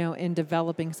 in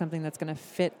developing something that's going to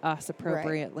fit us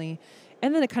appropriately. Right.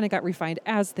 And then it kind of got refined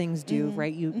as things do,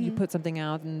 right? You put something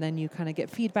out and then you kind of get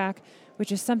feedback,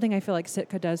 which is something I feel like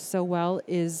Sitka does so well,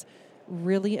 is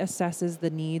really assesses the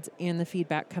needs and the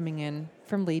feedback coming in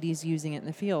from ladies using it in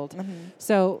the field. Mm-hmm.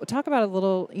 So talk about a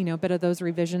little, bit of those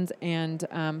revisions and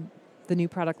the new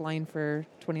product line for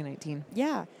 2019.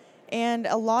 Yeah. And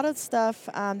a lot of stuff,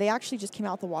 they actually just came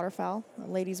out with the waterfowl,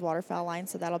 ladies waterfowl line,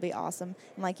 so that'll be awesome.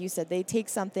 And like you said, they take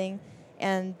something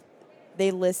and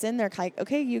they listen. They're like,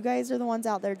 okay, you guys are the ones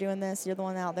out there doing this. You're the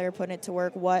one out there putting it to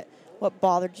work. What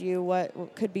bothered you?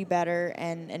 What could be better?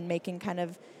 And making kind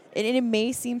of, and it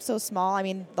may seem so small. I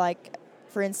mean, like,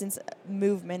 for instance,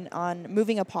 moving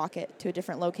a pocket to a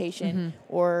different location,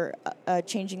 or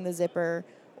changing the zipper,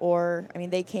 or, I mean,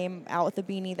 they came out with a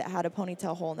beanie that had a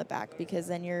ponytail hole in the back, because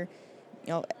then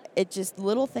it just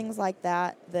little things like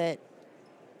that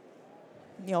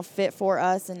fit for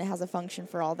us, and it has a function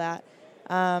for all that.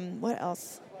 What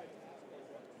else?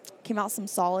 Came out some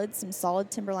solid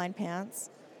Timberline pants.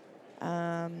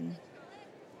 I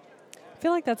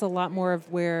feel like that's a lot more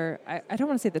of where, I don't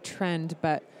want to say the trend,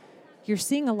 but you're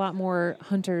seeing a lot more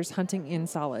hunters hunting in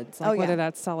solids, like whether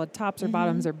that's solid tops or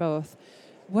bottoms or both.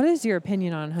 What is your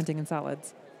opinion on hunting in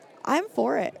solids? I'm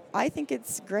for it. I think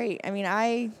it's great. I mean,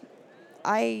 I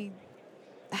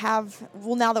have,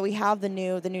 well, now that we have the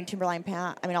new Timberline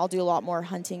pant, I mean, I'll do a lot more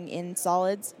hunting in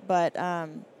solids, but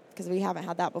because we haven't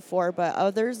had that before. But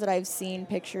others that I've seen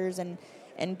pictures and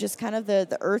just kind of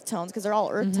the earth tones, because they're all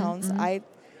earth tones,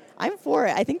 I'm for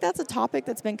it. I think that's a topic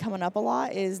that's been coming up a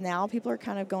lot, is now people are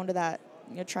kind of going to that,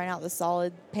 trying out the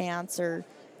solid pants or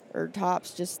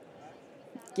tops, just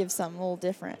give something a little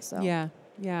different. So yeah.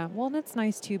 Well, and it's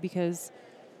nice too, because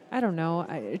I don't know,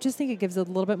 I just think it gives a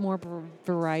little bit more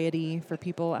variety for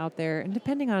people out there, and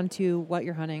depending on what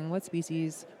you're hunting, what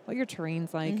species, what your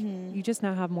terrain's like, you just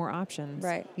now have more options,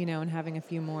 right? And having a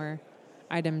few more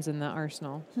items in the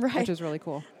arsenal, right? Which is really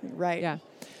cool, right? Yeah.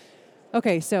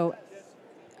 Okay, so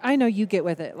I know you get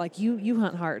with it. Like you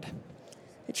hunt hard.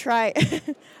 I try.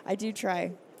 I do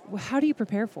try. Well, how do you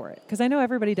prepare for it? Because I know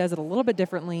everybody does it a little bit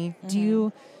differently. Do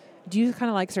you kind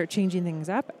of like start changing things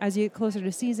up as you get closer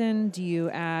to season? Do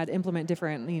you implement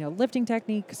different, lifting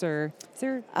techniques, or is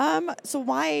there? So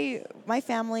my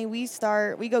family,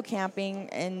 we go camping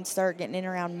and start getting in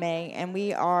around May, and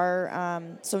we are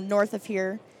so north of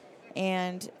here,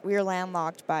 and we are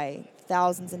landlocked by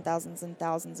thousands and thousands and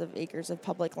thousands of acres of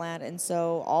public land, and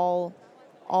so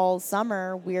all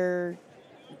summer we're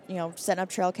setting up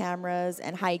trail cameras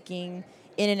and hiking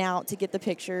in and out to get the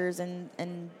pictures and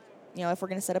if we're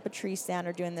going to set up a tree stand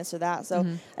or doing this or that. So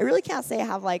I really can't say I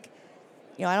have I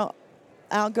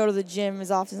don't go to the gym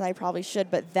as often as I probably should,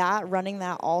 but running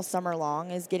that all summer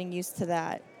long is getting used to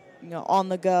that, on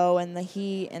the go and the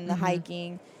heat and the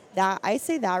hiking. That I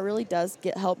say that really does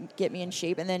help get me in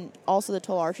shape. And then also the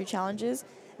Total Archery Challenges,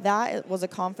 that was a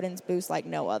confidence boost like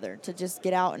no other, to just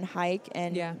get out and hike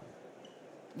and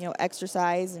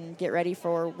exercise and get ready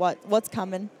for what's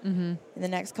coming in the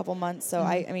next couple months. So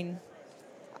I mean,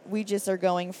 we just are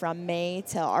going from May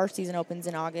till our season opens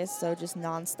in August, so just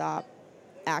nonstop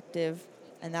active,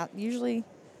 and that usually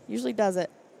does it.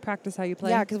 Practice how you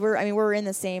play. Yeah, because we're in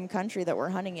the same country that we're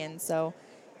hunting in, so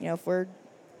if we're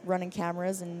running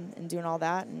cameras and doing all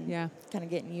that and kind of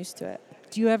getting used to it.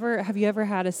 Have you ever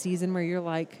had a season where you're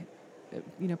like,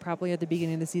 probably at the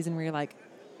beginning of the season where you're like,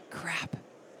 crap,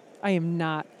 I am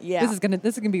not. Yeah. This is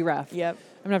gonna be rough. Yep.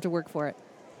 I'm gonna have to work for it.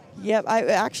 Yep.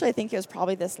 I think it was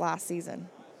probably this last season,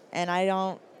 and I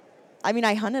I mean,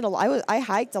 I hunted a lot. I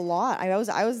hiked a lot.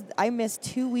 I missed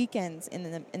 2 weekends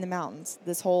in the mountains.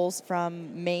 This hole's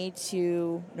from May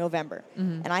to November,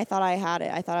 and I thought I had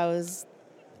it. I thought I was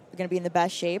going to be in the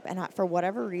best shape, and for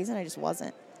whatever reason, I just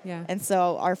wasn't. Yeah. And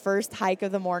so our first hike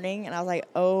of the morning, and I was like,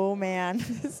 oh man,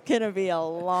 this is going to be a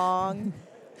long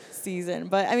season.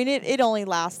 But I mean, it only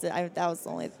lasted. That was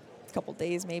only a couple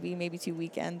days, maybe 2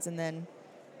 weekends, and then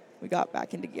we got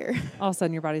back into gear. All of a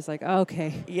sudden, your body's like, oh,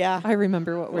 okay. Yeah. I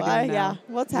remember what we're doing now. Yeah.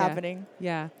 What's happening?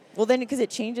 Yeah. Well, then, because it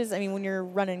changes. I mean, when you're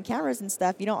running cameras and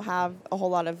stuff, you don't have a whole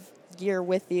lot of gear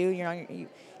with you. You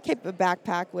keep a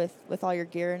backpack with all your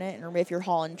gear in it, or if you're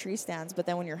hauling tree stands. But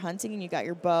then when you're hunting and you got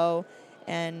your bow,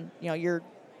 and you're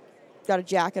got a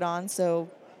jacket on, so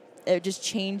it just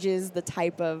changes the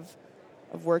type of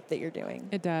work that you're doing.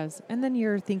 It does. And then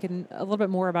you're thinking a little bit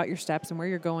more about your steps and where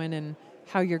you're going and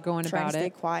how you're going Trying about to stay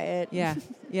it. quiet. Yeah.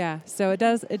 Yeah. So it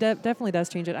does. It definitely does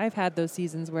change it. I've had those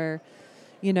seasons where,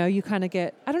 you kind of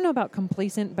get, I don't know about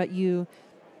complacent, but you're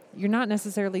not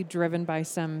necessarily driven by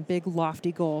some big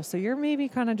lofty goal. So you're maybe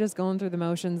kind of just going through the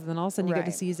motions, and then all of a sudden you get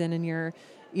to season and you're,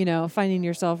 finding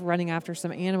yourself running after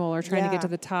some animal or trying to get to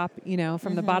the top,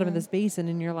 from the bottom of this basin,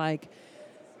 and you're like,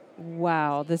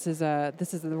 wow, this is the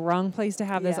wrong place to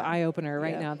have this eye opener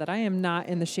right now, that I am not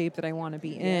in the shape that I want to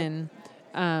be in.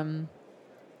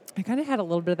 I kind of had a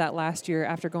little bit of that last year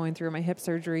after going through my hip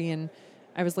surgery, and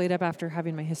I was laid up after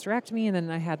having my hysterectomy, and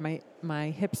then I had my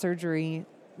hip surgery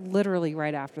literally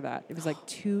right after that. It was like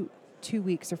 2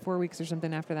 weeks or 4 weeks or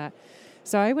something after that.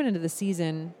 So I went into the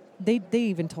season. They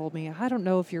even told me, I don't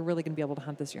know if you're really going to be able to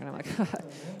hunt this year. And I'm like,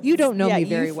 you don't know me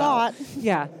very well.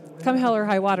 Yeah. Come hell or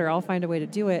high water, I'll find a way to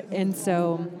do it. And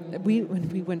so when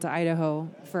we went to Idaho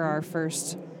for our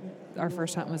first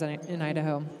hunt was in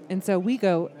Idaho. And so we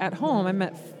go at home, I'm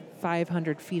at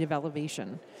 500 feet of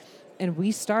elevation. And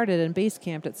we started and base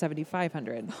camped at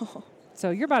 7,500.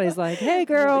 So your body's like, hey,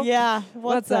 girl. Yeah,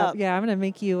 what's up? Yeah, I'm going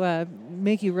to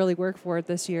make you really work for it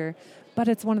this year. But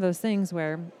it's one of those things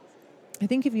where I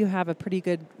think if you have a pretty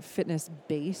good fitness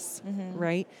base,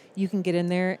 right, you can get in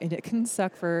there, and it can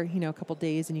suck for, a couple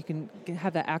days, and you can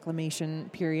have that acclimation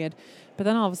period. But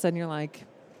then all of a sudden you're like,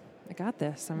 I got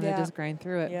this. I'm going to just grind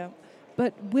through it. Yeah.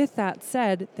 But with that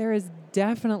said, there is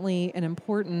definitely an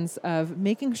importance of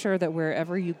making sure that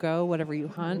wherever you go, whatever you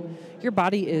hunt, your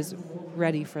body is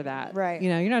ready for that. Right.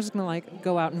 You're not just going to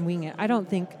go out and wing it. I don't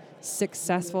think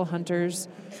successful hunters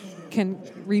can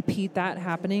repeat that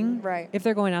happening. Right. If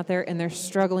they're going out there and they're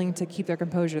struggling to keep their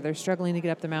composure, they're struggling to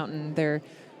get up the mountain, they're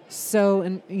so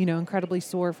incredibly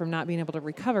sore from not being able to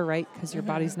recover, right? Because your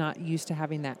body's not used to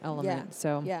having that element. Yeah.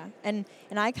 So yeah, and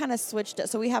I kind of switched.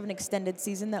 So we have an extended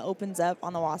season that opens up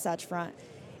on the Wasatch Front,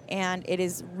 and it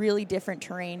is really different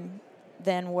terrain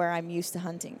than where I'm used to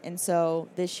hunting. And so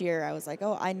this year I was like,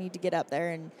 oh, I need to get up there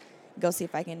and go see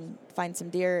if I can find some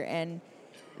deer. And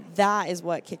that is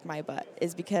what kicked my butt,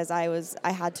 is because I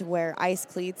had to wear ice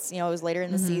cleats. It was later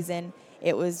in the season.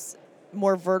 It was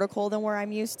more vertical than where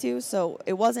I'm used to. So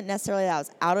it wasn't necessarily that I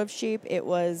was out of shape. It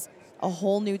was a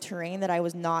whole new terrain that I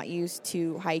was not used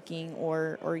to hiking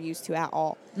or used to at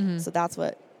all. So that's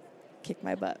what kicked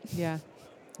my butt. Yeah.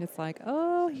 It's like,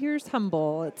 oh, here's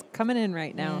Humble. It's coming in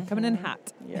right now, coming in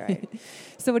hot. You're right.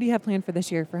 So what do you have planned for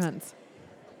this year for hunts?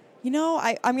 I'm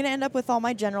going to end up with all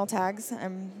my general tags.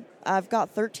 I've got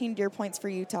 13 deer points for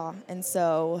Utah. And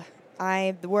so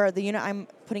where the unit I'm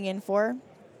putting in for,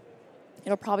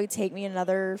 it'll probably take me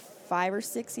another 5 or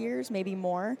 6 years, maybe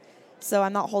more. So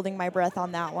I'm not holding my breath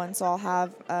on that one. So I'll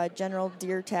have a general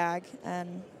deer tag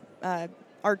and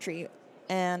archery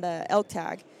and elk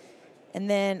tag. And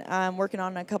then I'm working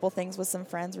on a couple things with some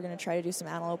friends. We're going to try to do some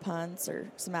antelope hunts or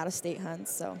some out-of-state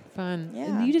hunts. So fun. Yeah.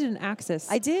 And you did an Axis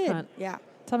I did. hunt. Yeah.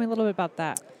 Tell me a little bit about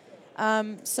that.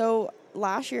 So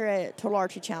last year at Total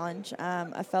Archery Challenge,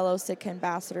 a fellow Sitka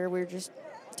ambassador, we were just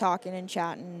talking and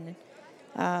chatting.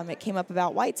 It came up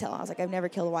about whitetail. I was like, I've never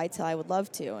killed a whitetail. I would love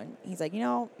to. And he's like,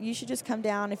 you should just come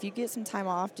down. If you get some time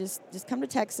off, just come to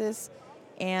Texas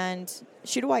and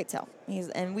shoot a whitetail.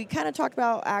 And we kind of talked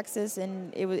about Axis,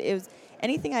 and it was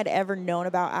anything I'd ever known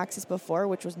about Axis before,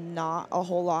 which was not a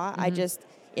whole lot. I just,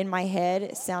 in my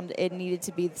head, it needed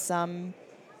to be some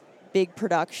big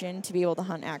production to be able to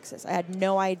hunt Axis. I had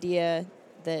no idea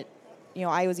that,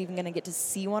 I was even going to get to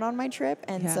see one on my trip.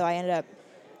 And so I ended up,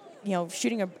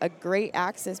 shooting a great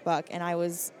Axis buck, and I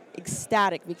was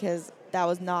ecstatic because that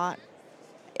was not,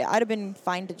 I'd have been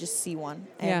fine to just see one.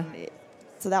 And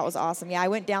so that was awesome. Yeah, I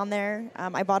went down there.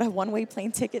 I bought a one-way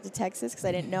plane ticket to Texas because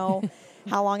I didn't know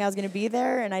how long I was going to be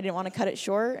there, and I didn't want to cut it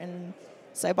short. And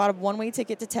so I bought a one-way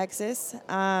ticket to Texas.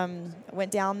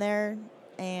 Went down there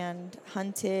and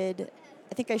hunted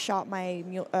I think I shot my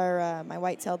my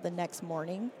white-tailed the next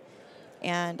morning,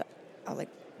 and I was like,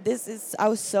 I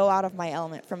was so out of my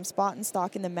element, from spot and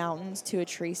stalk in the mountains to a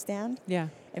tree stand. Yeah.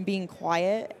 And being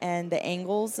quiet and the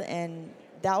angles, and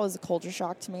that was a culture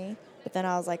shock to me. But then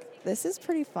I was like, this is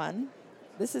pretty fun.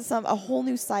 This is a whole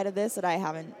new side of this that I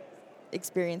haven't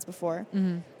experienced before.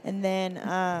 Mm-hmm. And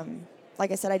then,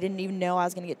 like I said, I didn't even know I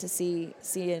was going to get to see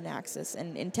an axis.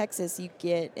 And in Texas, you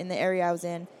get, in the area I was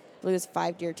in, I believe it was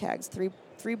 5 deer tags,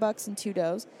 three bucks and 2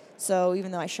 does. So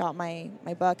even though I shot my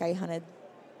buck, I hunted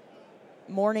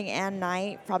morning and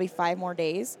night, probably 4 more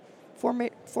days.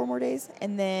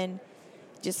 And then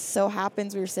just so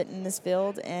happens we were sitting in this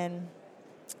field and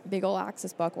big old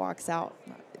axis buck walks out.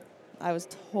 I was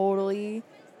totally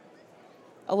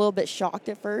a little bit shocked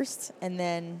at first, and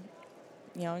then,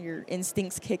 you know, your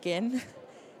instincts kick in.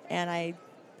 And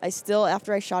I still,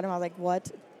 after I shot him, I was like,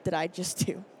 what did I just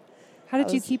do? How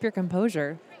did you keep your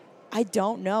composure? I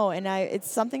don't know. And it's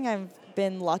something I've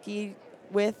been lucky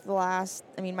with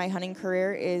my hunting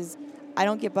career is I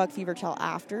don't get buck fever till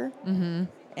after. Mm-hmm.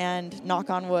 And knock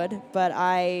on wood, but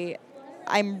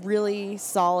I'm really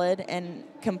solid and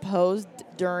composed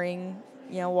during,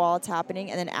 while it's happening,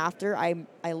 and then after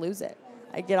I lose it.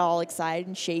 I get all excited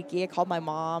and shaky. I called my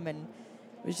mom, and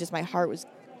it was just, my heart was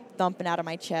thumping out of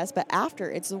my chest. But after,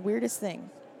 it's the weirdest thing.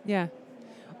 Yeah.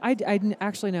 I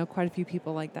actually know quite a few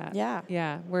people like that. Yeah.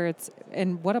 Yeah.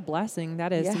 And what a blessing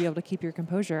that is to be able to keep your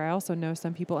composure. I also know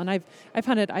some people, and I've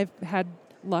had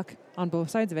luck on both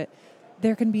sides of it.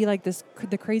 There can be like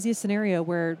the craziest scenario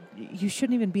where you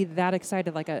shouldn't even be that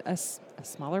excited, like a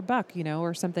smaller buck,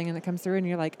 or something, and it comes through and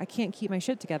you're like, I can't keep my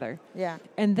shit together. Yeah.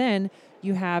 And then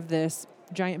you have this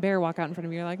giant bear walk out in front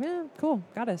of you. You're like, cool,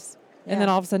 got us. Yeah. And then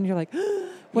all of a sudden you're like,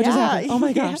 what just happened? Oh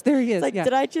my gosh, there he is. Like,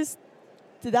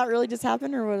 did that really just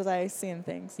happen, or was I seeing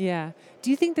things? Yeah. Do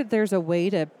you think that there's a way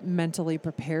to mentally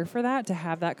prepare for that, to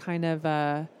have that kind of,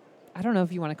 I don't know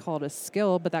if you want to call it a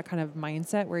skill, but that kind of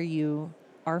mindset where you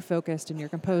are focused and you're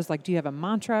composed? Like, do you have a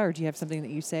mantra, or do you have something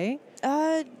that you say?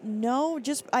 No,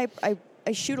 just I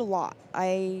shoot a lot.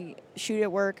 I shoot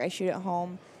at work, I shoot at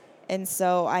home. And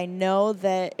so I know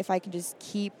that if I can just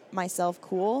keep myself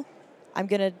cool,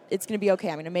 it's gonna be okay.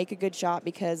 I'm gonna make a good shot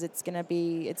because it's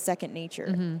second nature,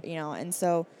 mm-hmm. And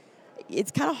so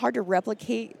it's kind of hard to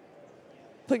replicate,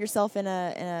 put yourself in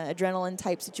a adrenaline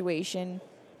type situation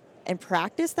and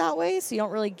practice that way, so you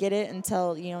don't really get it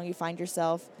until you find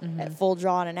yourself mm-hmm. at full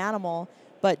draw on an animal.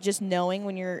 But just knowing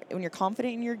when you're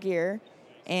confident in your gear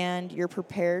and you're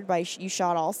prepared you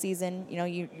shot all season,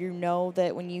 you know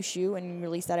that when you shoot and you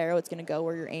release that arrow, it's going to go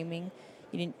where you're aiming.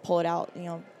 You didn't pull it out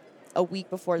a week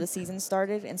before the season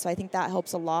started, and so I think that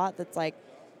helps a lot. That's like,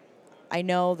 I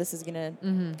know this is going to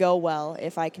mm-hmm. go well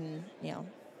if I can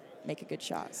make a good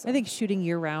shot. So. I think shooting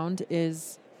year round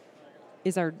is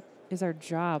our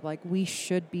job. Like, we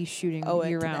should be shooting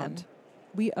year round.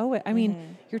 We owe it. I mean,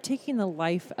 mm-hmm. you're taking the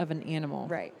life of an animal.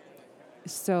 Right.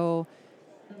 So,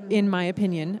 in my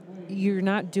opinion, you're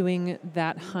not doing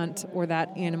that hunt or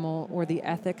that animal or the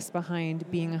ethics behind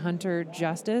being a hunter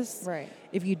justice. Right.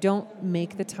 If you don't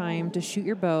make the time to shoot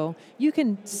your bow, you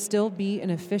can still be an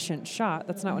efficient shot.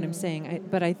 That's not what I'm saying.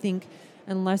 But I think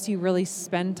unless you really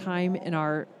spend time and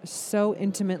are so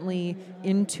intimately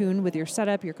in tune with your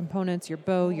setup, your components, your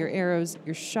bow, your arrows,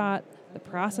 your shot, the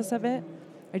process of it,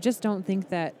 I just don't think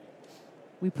that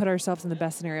we put ourselves in the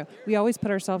best scenario. We always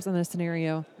put ourselves in the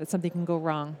scenario that something can go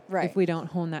wrong if we don't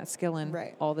hone that skill in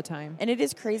all the time. And it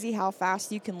is crazy how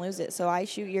fast you can lose it. So I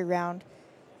shoot year round.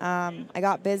 I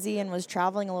got busy and was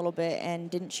traveling a little bit and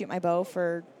didn't shoot my bow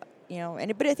for,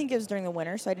 but I think it was during the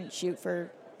winter, so I didn't shoot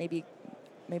for maybe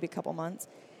a couple months.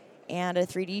 And a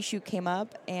 3D shoot came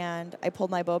up, and I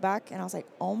pulled my bow back, and I was like,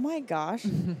 oh my gosh.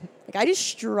 Like, I just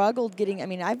struggled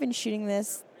I've been shooting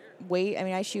this weight.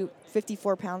 I shoot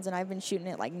 54 pounds, and I've been shooting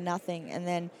it like nothing. And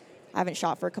then I haven't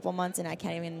shot for a couple months, and I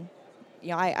can't even,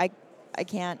 I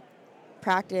can't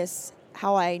practice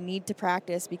how I need to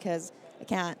practice because I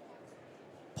can't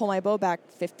pull my bow back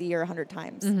 50 or 100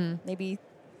 times, mm-hmm. maybe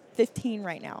 15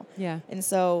 right now. Yeah. And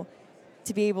so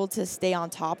to be able to stay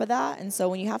on top of that. And so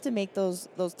when you have to make those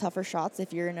tougher shots,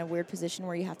 if you're in a weird position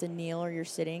where you have to kneel or you're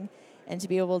sitting, and to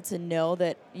be able to know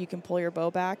that you can pull your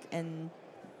bow back and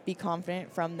be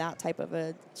confident from that type of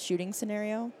a shooting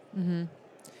scenario. Mm-hmm.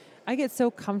 I get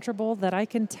so comfortable that I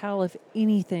can tell if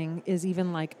anything is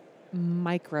even like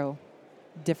micro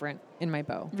different in my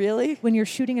bow. Really? When you're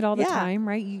shooting it all the time,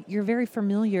 right? You're very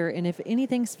familiar, and if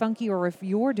anything's funky or if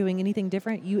you're doing anything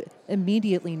different, you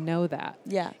immediately know that.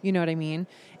 Yeah. You know what I mean?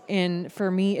 And for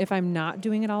me, if I'm not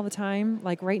doing it all the time,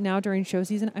 like right now during show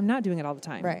season, I'm not doing it all the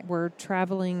time. Right. We're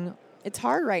traveling It's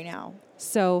hard right now.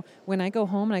 So when I go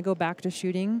home and I go back to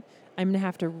shooting, I'm going to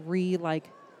have to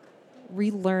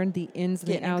relearn the ins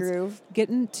and the outs. Get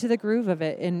into the groove of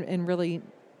it and really,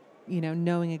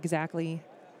 knowing exactly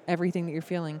everything that you're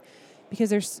feeling. Because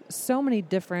there's so many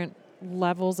different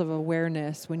levels of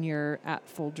awareness when you're at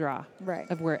full draw. Right.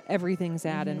 Of where everything's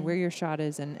at and where your shot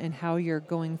is and how you're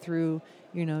going through,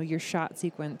 your shot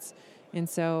sequence. And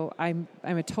so I'm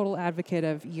a total advocate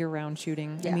of year-round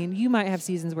shooting. Yeah. I mean, you might have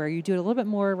seasons where you do it a little bit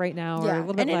more right now or a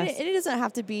little bit less. And it doesn't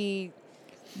have to be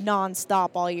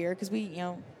nonstop all year because we,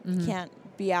 can't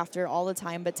be after all the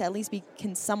time, but to at least be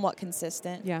somewhat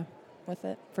consistent with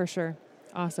it. For sure.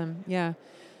 Awesome. Yeah.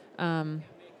 I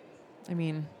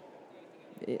mean,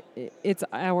 it's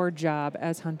our job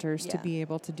as hunters to be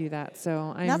able to do that.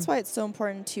 So that's why it's so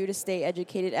important too to stay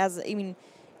educated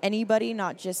anybody,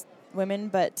 not just women,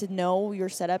 but to know your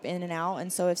setup in and out.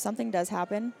 And so if something does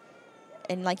happen,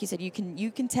 and like you said, you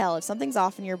can tell if something's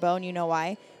off in your bow and you know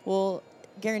why, well,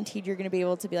 guaranteed you're going to be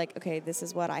able to be like, okay, this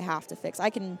is what I have to fix.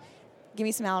 Give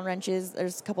me some Allen wrenches.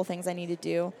 There's a couple things I need to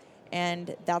do.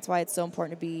 And that's why it's so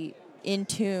important to be in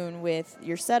tune with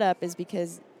your setup, is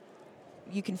because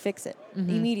you can fix it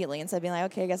immediately instead of being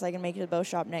like, okay, I guess I can make it to the bow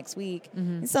shop next week.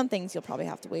 And some things you'll probably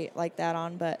have to wait like that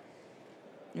on. But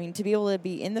I mean, to be able to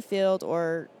be in the field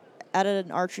or at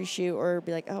an archery shoot or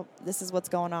be like, oh, this is what's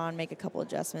going on, make a couple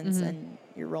adjustments and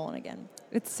you're rolling again.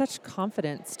 It's such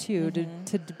confidence too,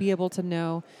 to be able to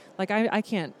know, like I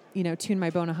can't, tune my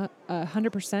bow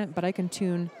 100%, but I can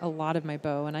tune a lot of my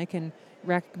bow and I can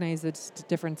recognize the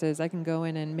differences. I can go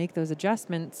in and make those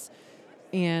adjustments,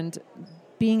 and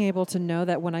being able to know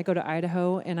that when I go to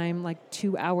Idaho and I'm like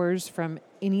 2 hours from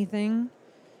anything,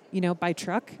 by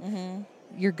truck,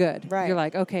 you're good. Right. You're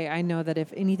like, okay, I know that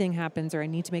if anything happens or I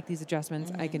need to make these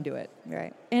adjustments, I can do it.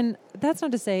 Right. And that's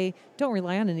not to say don't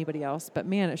rely on anybody else, but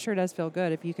man, it sure does feel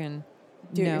good if you can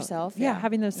do it yourself. Yeah,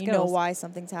 having those skills. You know why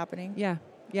something's happening.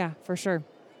 Yeah, for sure.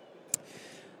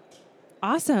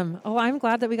 Awesome. Oh, I'm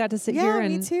glad that we got to sit here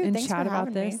and chat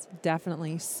about this.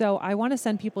 Definitely. So I want to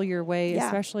send people your way,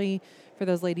 especially for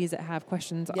those ladies that have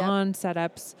questions on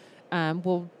setups.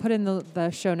 We'll put in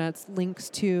the show notes links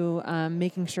to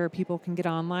making sure people can get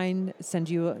online, send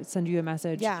you a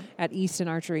message at Easton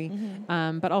Archery.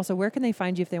 But also, where can they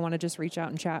find you if they want to just reach out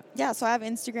and chat? Yeah, so I have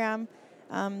Instagram,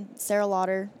 Sarah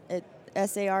Laughter,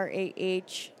 SARAH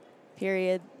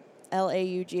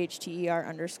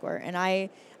LAUGHTER_.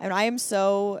 And I am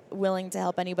so willing to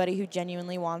help anybody who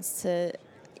genuinely wants to,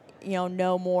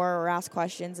 know more or ask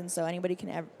questions. And so anybody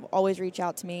can always reach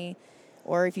out to me.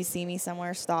 Or if you see me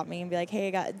somewhere, stop me and be like,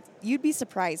 hey, you'd be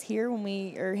surprised here when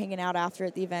we are hanging out after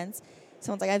at the events.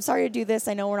 Someone's like, I'm sorry to do this.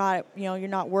 I know we're not, you're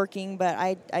not working, but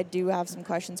I do have some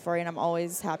questions for you, and I'm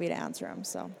always happy to answer them.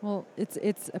 So, well,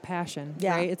 it's a passion,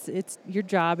 right? It's your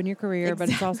job and your career, but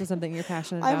it's also something you're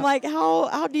passionate about. I'm like,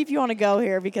 how deep you want to go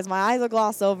here? Because my eyes will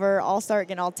gloss over. I'll start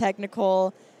getting all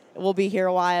technical. We'll be here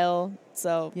a while.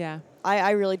 So yeah,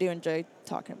 I really do enjoy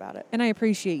talking about it. And I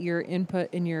appreciate your input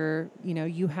and your,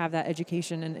 you have that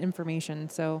education and information.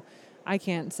 So I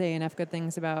can't say enough good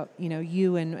things about,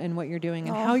 you and what you're doing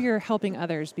and how you're helping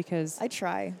others, because I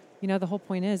try. The whole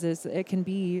point is it can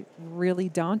be really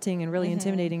daunting and really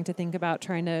intimidating to think about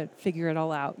trying to figure it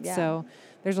all out. Yeah. So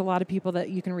there's a lot of people that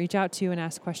you can reach out to and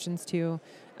ask questions to.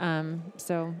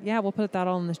 So yeah, we'll put that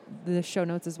all in the show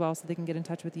notes as well, so they can get in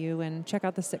touch with you and check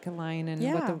out the Sitka line and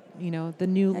what the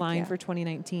new line for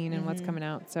 2019 and what's coming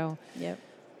out. So yep.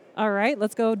 All right,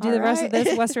 let's go do the rest of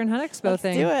this Western Hunt Expo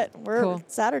thing. Let's do it. We're cool.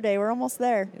 Saturday. We're almost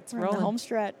there. We're rolling. In the home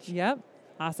stretch. Yep.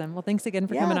 Awesome. Well, thanks again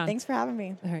for coming on. Thanks for having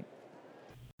me. All right.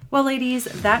 Well, ladies,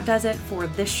 that does it for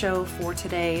this show for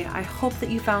today. I hope that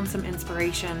you found some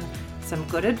inspiration, some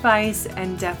good advice,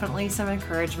 and definitely some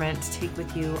encouragement to take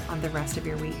with you on the rest of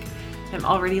your week. I'm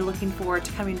already looking forward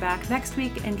to coming back next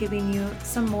week and giving you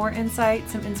some more insight,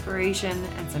 some inspiration,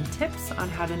 and some tips on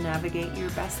how to navigate your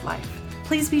best life.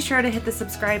 Please be sure to hit the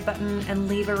subscribe button and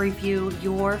leave a review.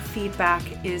 Your feedback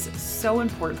is so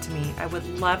important to me. I would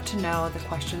love to know the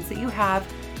questions that you have,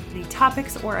 any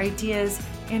topics or ideas,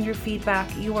 and your feedback.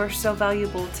 You are so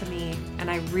valuable to me, and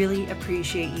I really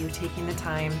appreciate you taking the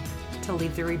time to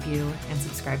leave the review and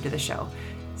subscribe to the show.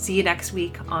 See you next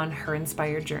week on Her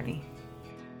Inspired Journey.